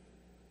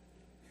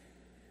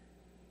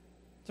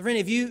 So friend,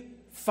 if you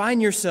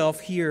find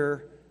yourself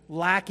here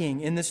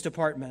lacking in this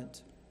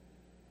department,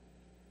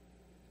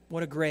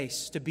 what a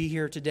grace to be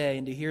here today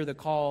and to hear the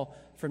call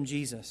from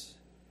Jesus.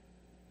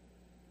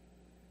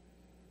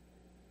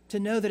 To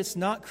know that it's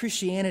not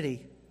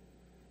Christianity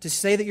to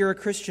say that you're a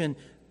Christian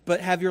but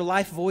have your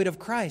life void of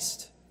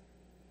Christ.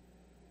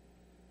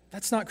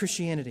 That's not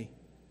Christianity.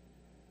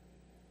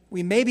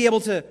 We may be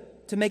able to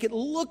make it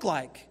look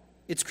like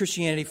it's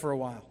Christianity for a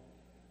while,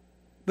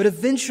 but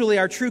eventually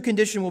our true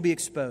condition will be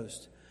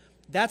exposed.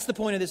 That's the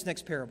point of this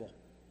next parable.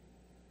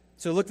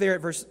 So look there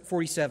at verse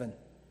 47.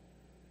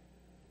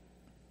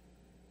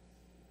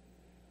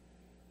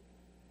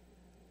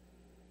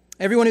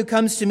 Everyone who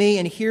comes to me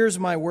and hears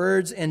my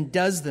words and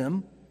does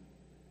them,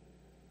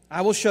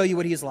 I will show you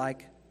what he is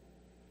like.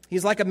 He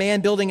is like a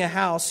man building a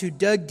house who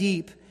dug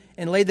deep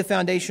and laid the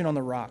foundation on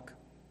the rock.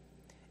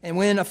 And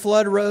when a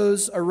flood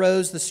arose,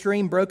 the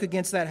stream broke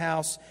against that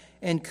house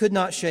and could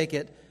not shake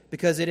it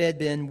because it had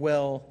been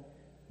well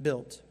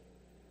built.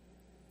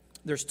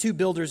 There's two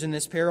builders in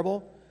this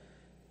parable.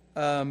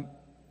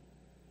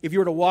 If you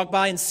were to walk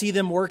by and see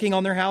them working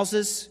on their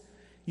houses,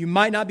 you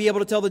might not be able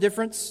to tell the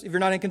difference if you're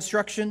not in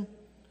construction,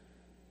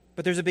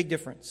 but there's a big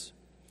difference.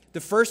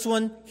 The first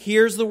one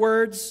hears the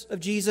words of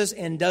Jesus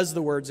and does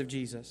the words of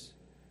Jesus.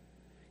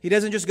 He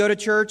doesn't just go to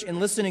church and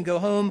listen and go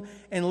home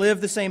and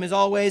live the same as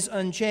always,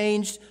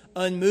 unchanged,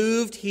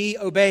 unmoved. He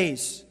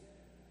obeys.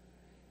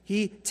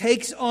 He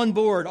takes on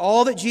board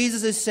all that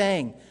Jesus is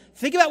saying.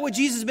 Think about what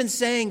Jesus has been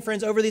saying,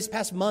 friends, over this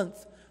past month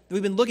that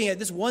we've been looking at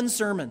this one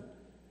sermon.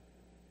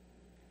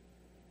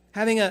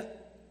 Having a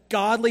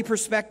godly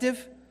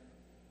perspective,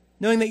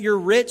 knowing that you're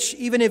rich,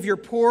 even if you're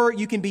poor,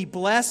 you can be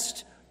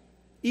blessed.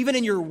 Even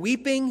in your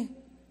weeping,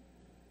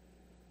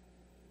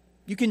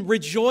 you can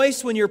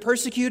rejoice when you're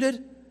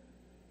persecuted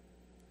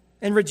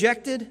and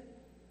rejected.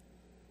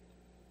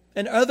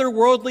 An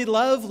otherworldly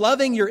love,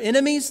 loving your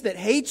enemies that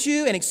hate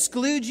you and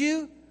exclude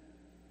you,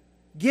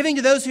 giving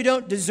to those who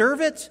don't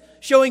deserve it,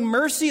 showing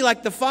mercy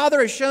like the Father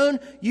has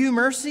shown you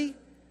mercy,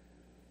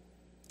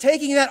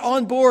 taking that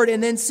on board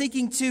and then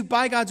seeking to,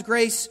 by God's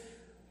grace,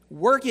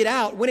 work it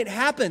out when it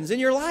happens in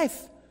your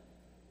life.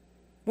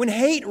 When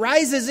hate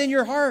rises in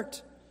your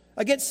heart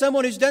against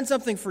someone who's done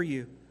something for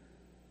you.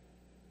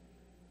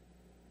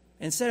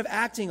 Instead of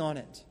acting on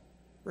it,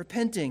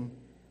 repenting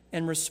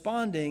and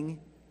responding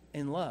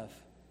in love.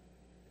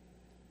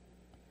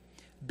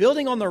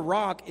 Building on the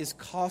rock is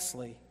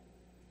costly.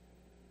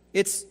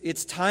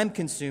 It's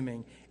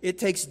time-consuming. It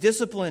takes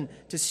discipline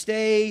to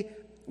stay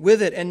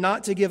with it and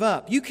not to give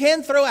up. You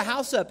can throw a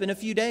house up in a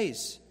few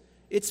days.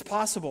 It's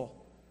possible.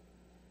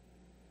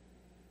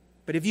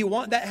 But if you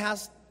want that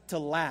house to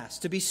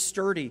last, to be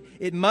sturdy,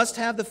 it must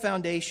have the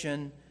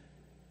foundation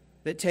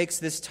that takes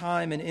this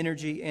time and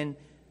energy and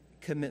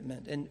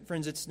commitment. And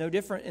friends, it's no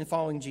different in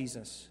following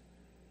Jesus.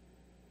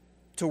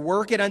 To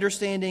work at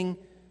understanding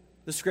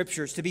the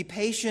Scriptures, to be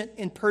patient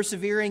and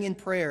persevering in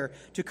prayer,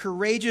 to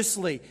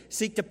courageously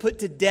seek to put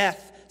to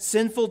death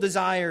sinful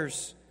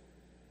desires,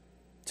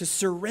 to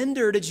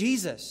surrender to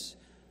Jesus.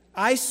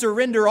 I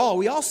surrender all.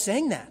 We all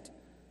sang that.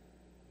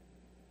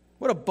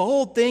 What a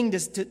bold thing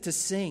to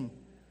sing.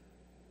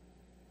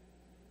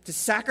 To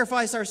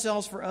sacrifice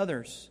ourselves for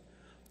others.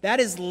 That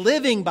is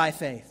living by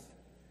faith.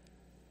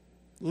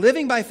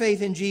 Living by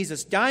faith in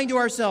Jesus, dying to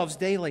ourselves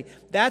daily.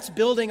 That's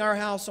building our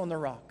house on the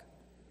rock.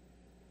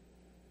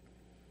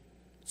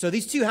 So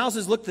these two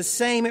houses look the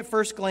same at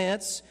first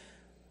glance,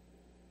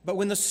 but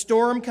when the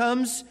storm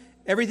comes,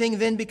 everything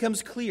then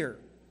becomes clear.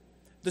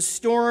 The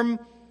storm,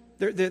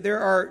 there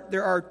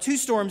are two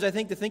storms, I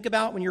think, to think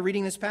about when you're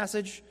reading this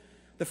passage.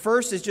 The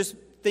first is just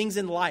things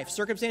in life,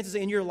 circumstances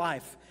in your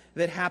life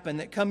that happen,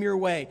 that come your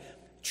way.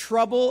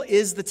 Trouble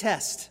is the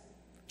test.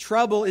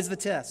 Trouble is the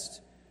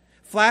test.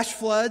 Flash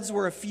floods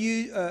were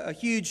a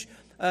huge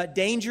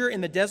danger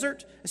in the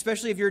desert,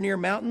 especially if you're near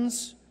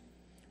mountains.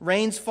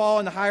 Rains fall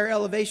in the higher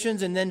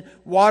elevations, and then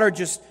water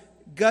just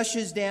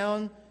gushes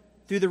down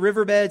through the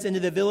riverbeds into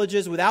the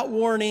villages without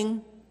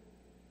warning,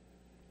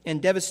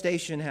 and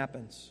devastation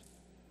happens.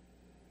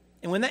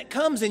 And when that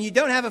comes and you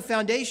don't have a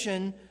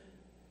foundation,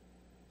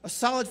 a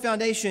solid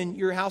foundation,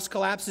 your house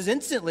collapses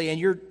instantly and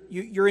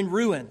you're in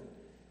ruin.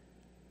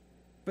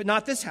 But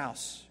not this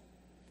house.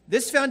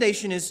 This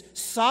foundation is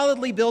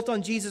solidly built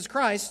on Jesus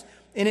Christ,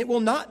 and it will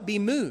not be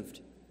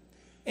moved.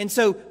 And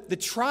so the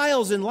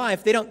trials in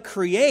life, they don't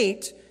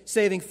create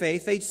saving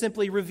faith, they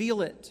simply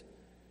reveal it.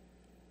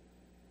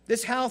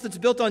 This house that's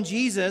built on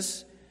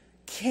Jesus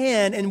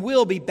can and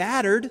will be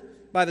battered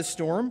by the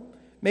storm,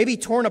 maybe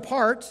torn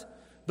apart,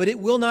 but it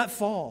will not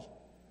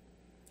fall.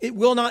 It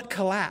will not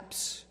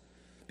collapse,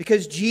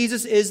 because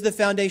Jesus is the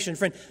foundation.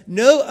 Friend,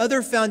 no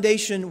other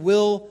foundation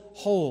will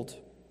hold.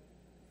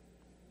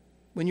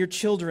 When your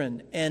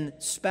children and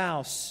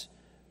spouse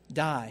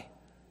die,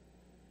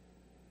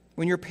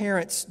 when your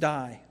parents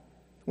die,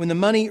 when the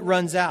money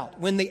runs out,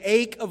 when the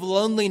ache of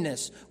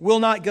loneliness will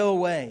not go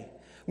away,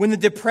 when the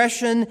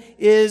depression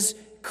is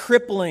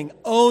crippling,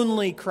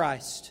 only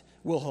Christ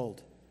will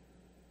hold.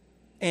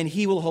 And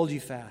He will hold you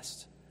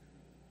fast.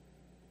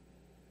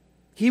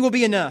 He will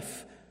be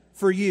enough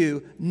for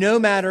you no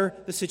matter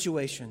the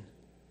situation.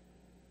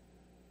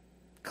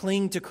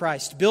 Cling to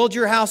Christ. Build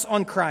your house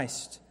on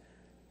Christ,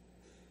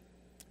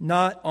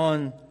 not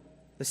on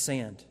the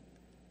sand.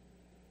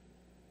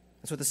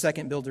 That's what the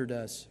second builder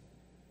does.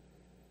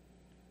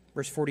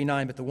 Verse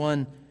 49, but the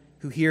one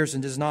who hears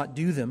and does not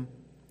do them,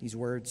 these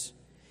words,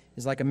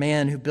 is like a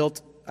man who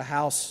built a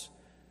house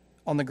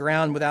on the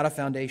ground without a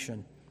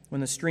foundation.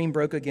 When the stream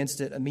broke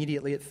against it,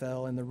 immediately it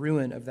fell, and the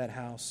ruin of that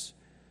house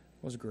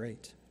was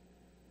great.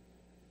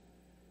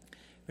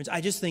 Friends,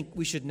 I just think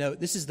we should note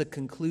this is the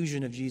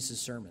conclusion of Jesus'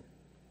 sermon.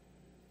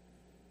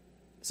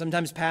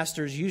 Sometimes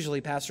pastors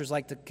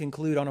like to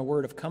conclude on a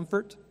word of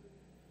comfort,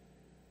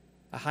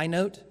 a high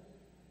note.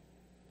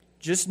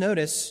 Just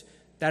notice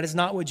that is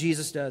not what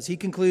Jesus does. He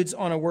concludes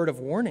on a word of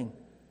warning.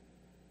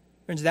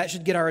 Friends, that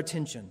should get our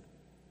attention.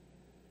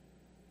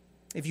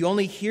 If you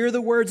only hear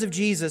the words of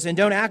Jesus and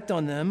don't act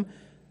on them,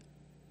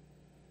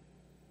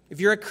 if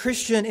you're a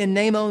Christian in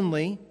name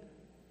only,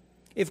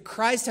 if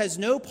Christ has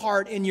no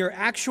part in your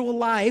actual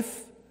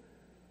life,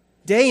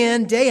 day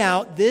in, day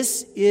out,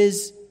 this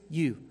is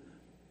you.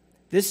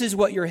 This is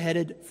what you're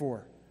headed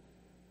for.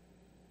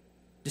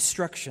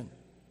 Destruction.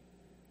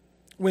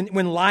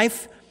 When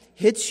life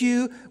hits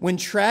you, when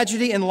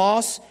tragedy and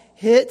loss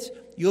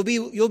hit, you'll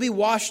be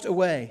washed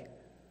away.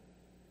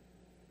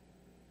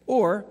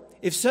 Or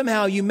if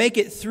somehow you make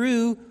it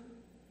through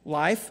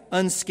life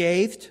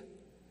unscathed,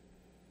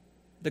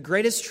 the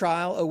greatest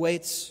trial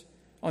awaits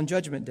on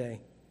Judgment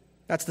Day.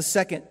 That's the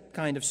second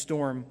kind of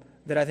storm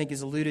that I think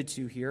is alluded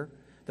to here,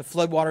 the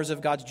floodwaters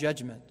of God's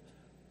judgment.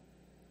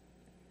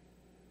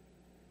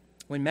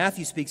 When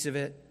Matthew speaks of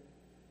it,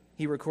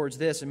 he records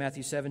this in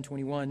Matthew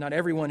 7:21. Not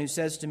everyone who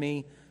says to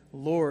me,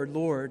 Lord,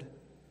 Lord,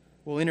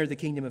 will enter the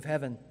kingdom of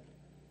heaven,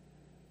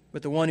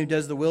 but the one who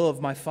does the will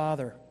of my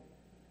Father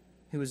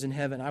who is in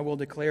heaven. I will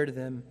declare to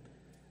them,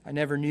 I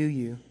never knew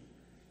you.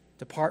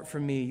 Depart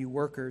from me, you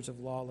workers of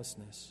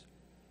lawlessness.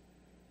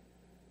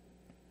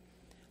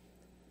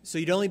 So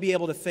you'd only be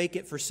able to fake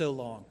it for so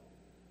long.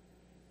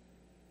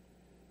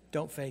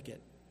 Don't fake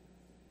it.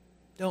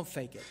 Don't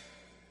fake it.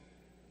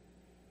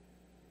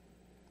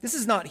 This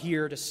is not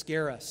here to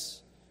scare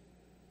us,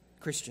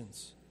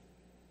 Christians.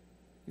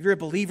 If you're a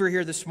believer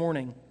here this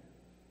morning,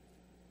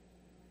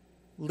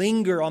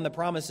 linger on the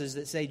promises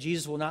that say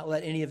Jesus will not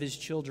let any of His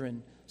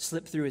children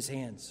slip through His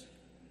hands.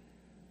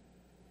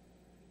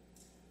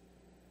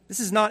 This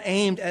is not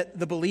aimed at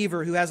the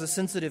believer who has a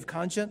sensitive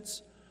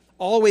conscience,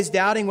 always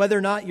doubting whether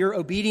or not your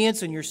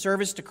obedience and your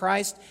service to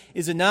Christ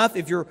is enough,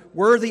 if you're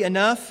worthy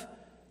enough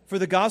for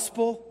the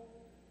gospel.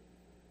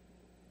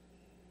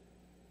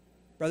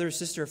 Brother or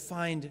sister,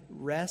 find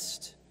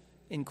rest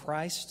in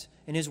Christ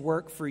and His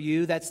work for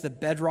you. That's the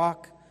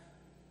bedrock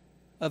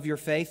of your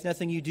faith.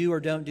 Nothing you do or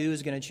don't do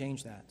is going to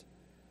change that.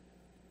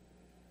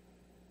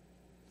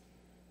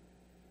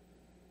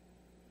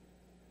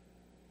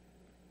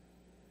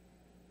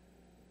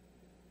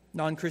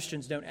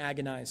 Non-Christians don't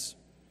agonize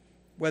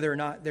whether or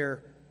not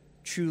they're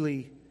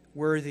truly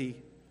worthy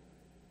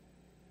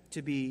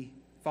to be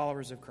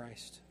followers of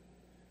Christ.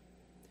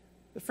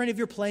 But friend, if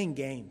you're playing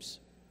games,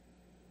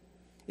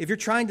 if you're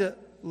trying to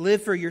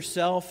live for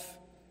yourself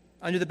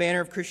under the banner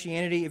of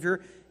Christianity, if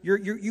you're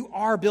you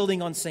are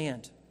building on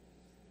sand.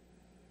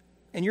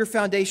 And your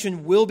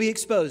foundation will be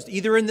exposed,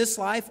 either in this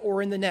life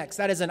or in the next.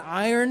 That is an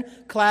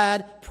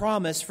ironclad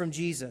promise from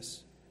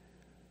Jesus.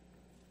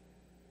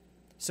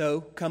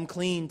 So come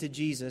clean to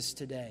Jesus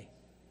today.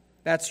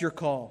 That's your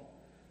call.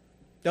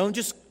 Don't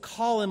just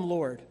call him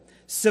Lord.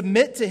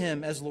 Submit to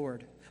him as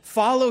Lord.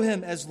 Follow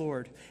him as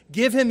Lord.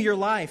 Give him your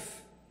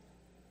life,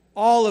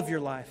 all of your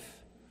life.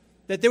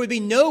 That there would be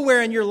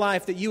nowhere in your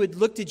life that you would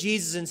look to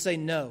Jesus and say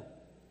no.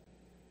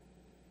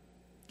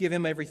 Give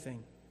him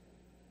everything.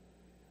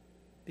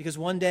 Because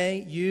one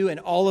day, you and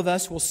all of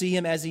us will see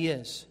him as he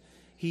is.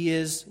 He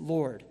is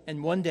Lord.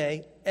 And one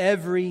day,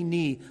 every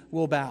knee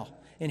will bow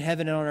in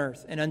heaven and on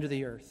earth and under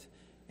the earth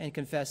and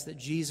confess that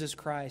Jesus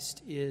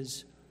Christ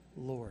is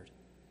Lord.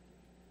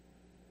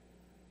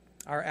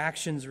 Our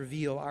actions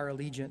reveal our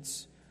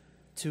allegiance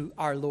to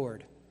our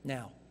Lord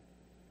now.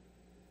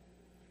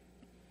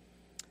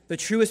 The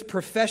truest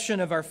profession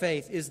of our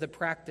faith is the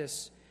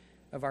practice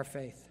of our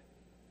faith.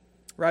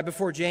 Right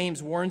before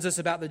James warns us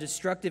about the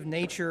destructive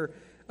nature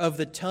of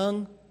the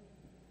tongue,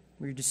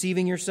 where you're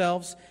deceiving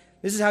yourselves,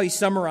 this is how he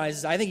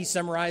summarizes. I think he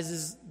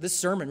summarizes this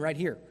sermon right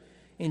here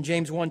in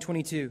James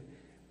 1:22.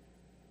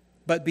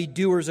 But be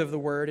doers of the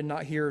word and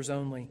not hearers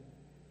only,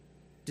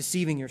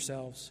 deceiving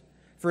yourselves.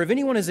 For if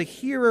anyone is a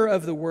hearer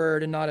of the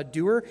word and not a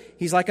doer,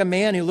 he's like a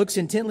man who looks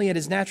intently at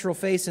his natural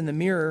face in the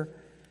mirror,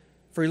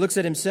 for he looks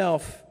at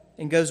himself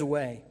and goes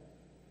away.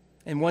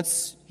 And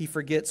once he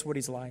forgets what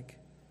he's like.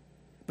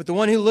 But the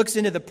one who looks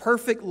into the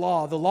perfect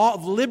law, the law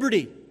of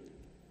liberty,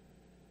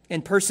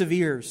 and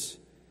perseveres,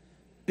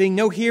 being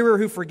no hearer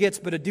who forgets,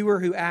 but a doer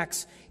who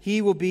acts,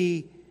 he will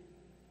be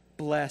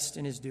blessed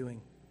in his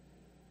doing.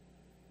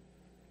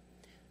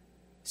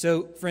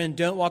 So, friend,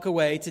 don't walk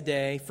away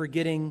today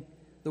forgetting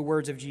the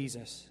words of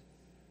Jesus.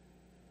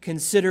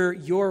 Consider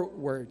your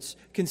words.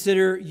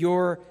 Consider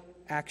your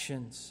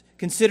actions.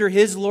 Consider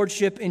his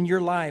lordship in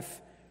your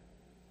life.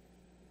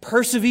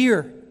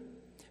 Persevere.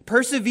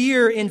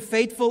 Persevere in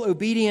faithful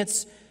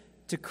obedience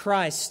to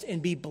Christ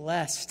and be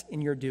blessed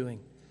in your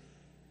doing.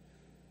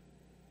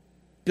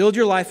 Build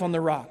your life on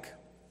the rock.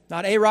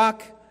 Not a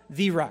rock,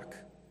 the rock.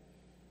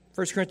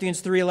 1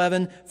 Corinthians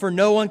 3:11, for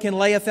no one can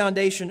lay a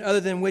foundation other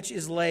than which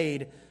is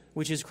laid,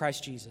 which is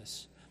Christ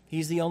Jesus.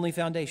 He's the only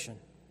foundation.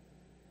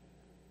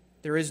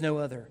 There is no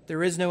other.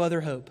 There is no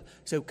other hope.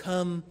 So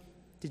come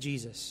to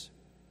Jesus.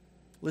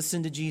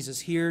 Listen to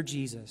Jesus. Hear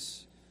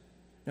Jesus.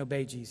 And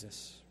obey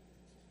Jesus.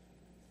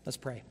 Let's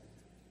pray.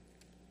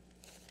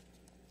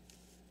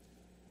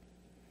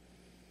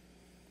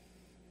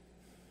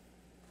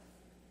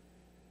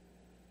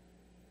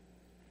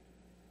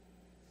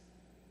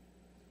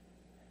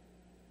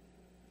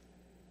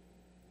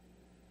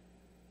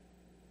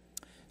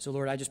 So,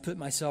 Lord, I just put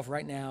myself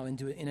right now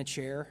in a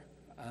chair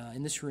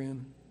in this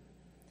room,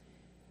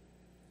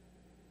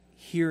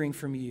 hearing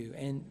from you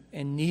and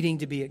needing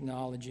to be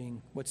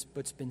acknowledging what's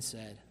been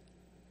said.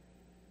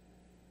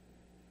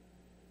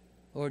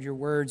 Lord, your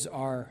words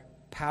are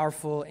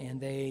powerful and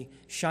they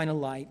shine a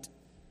light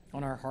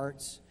on our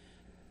hearts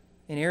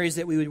in areas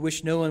that we would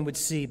wish no one would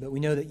see, but we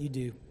know that you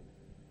do.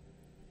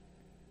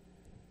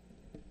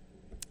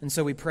 And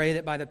so we pray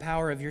that by the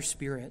power of your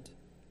Spirit,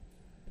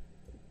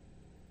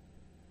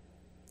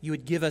 you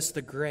would give us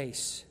the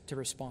grace to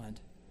respond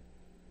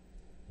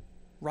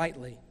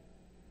rightly.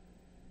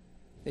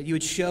 That you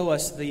would show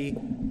us the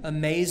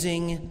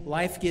amazing,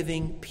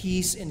 life-giving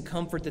peace and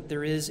comfort that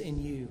there is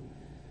in you.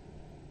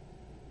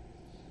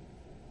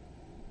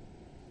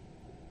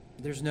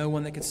 There's no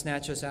one that can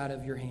snatch us out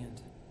of your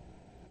hand.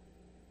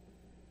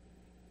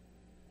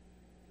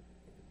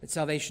 That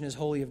salvation is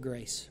wholly of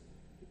grace.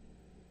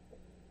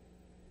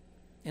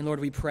 And Lord,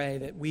 we pray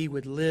that we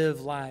would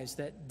live lives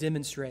that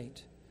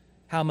demonstrate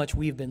how much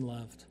we've been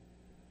loved.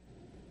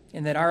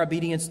 And that our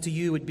obedience to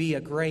you would be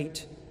a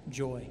great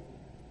joy.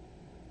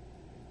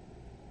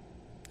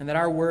 And that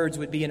our words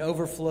would be an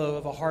overflow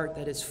of a heart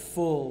that is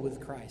full with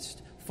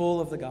Christ,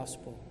 full of the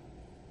gospel.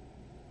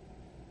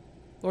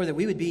 Lord, that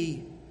it would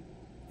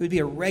be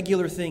a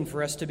regular thing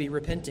for us to be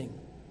repenting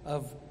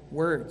of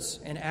words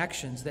and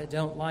actions that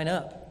don't line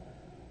up.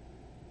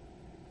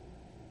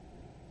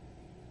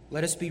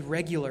 Let us be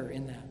regular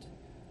in that.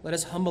 Let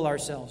us humble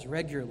ourselves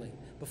regularly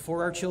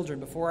before our children,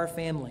 before our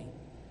family,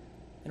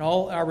 and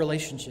all our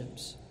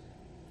relationships,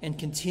 and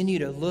continue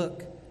to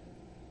look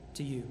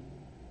to you.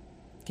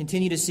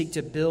 Continue to seek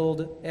to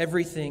build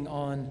everything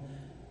on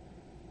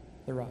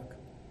the rock.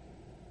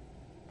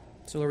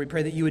 So, Lord, we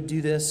pray that you would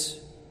do this,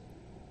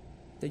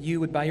 that you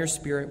would, by your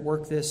Spirit,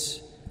 work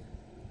this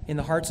in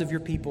the hearts of your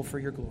people for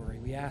your glory.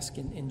 We ask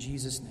in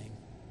Jesus' name.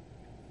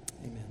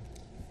 Amen.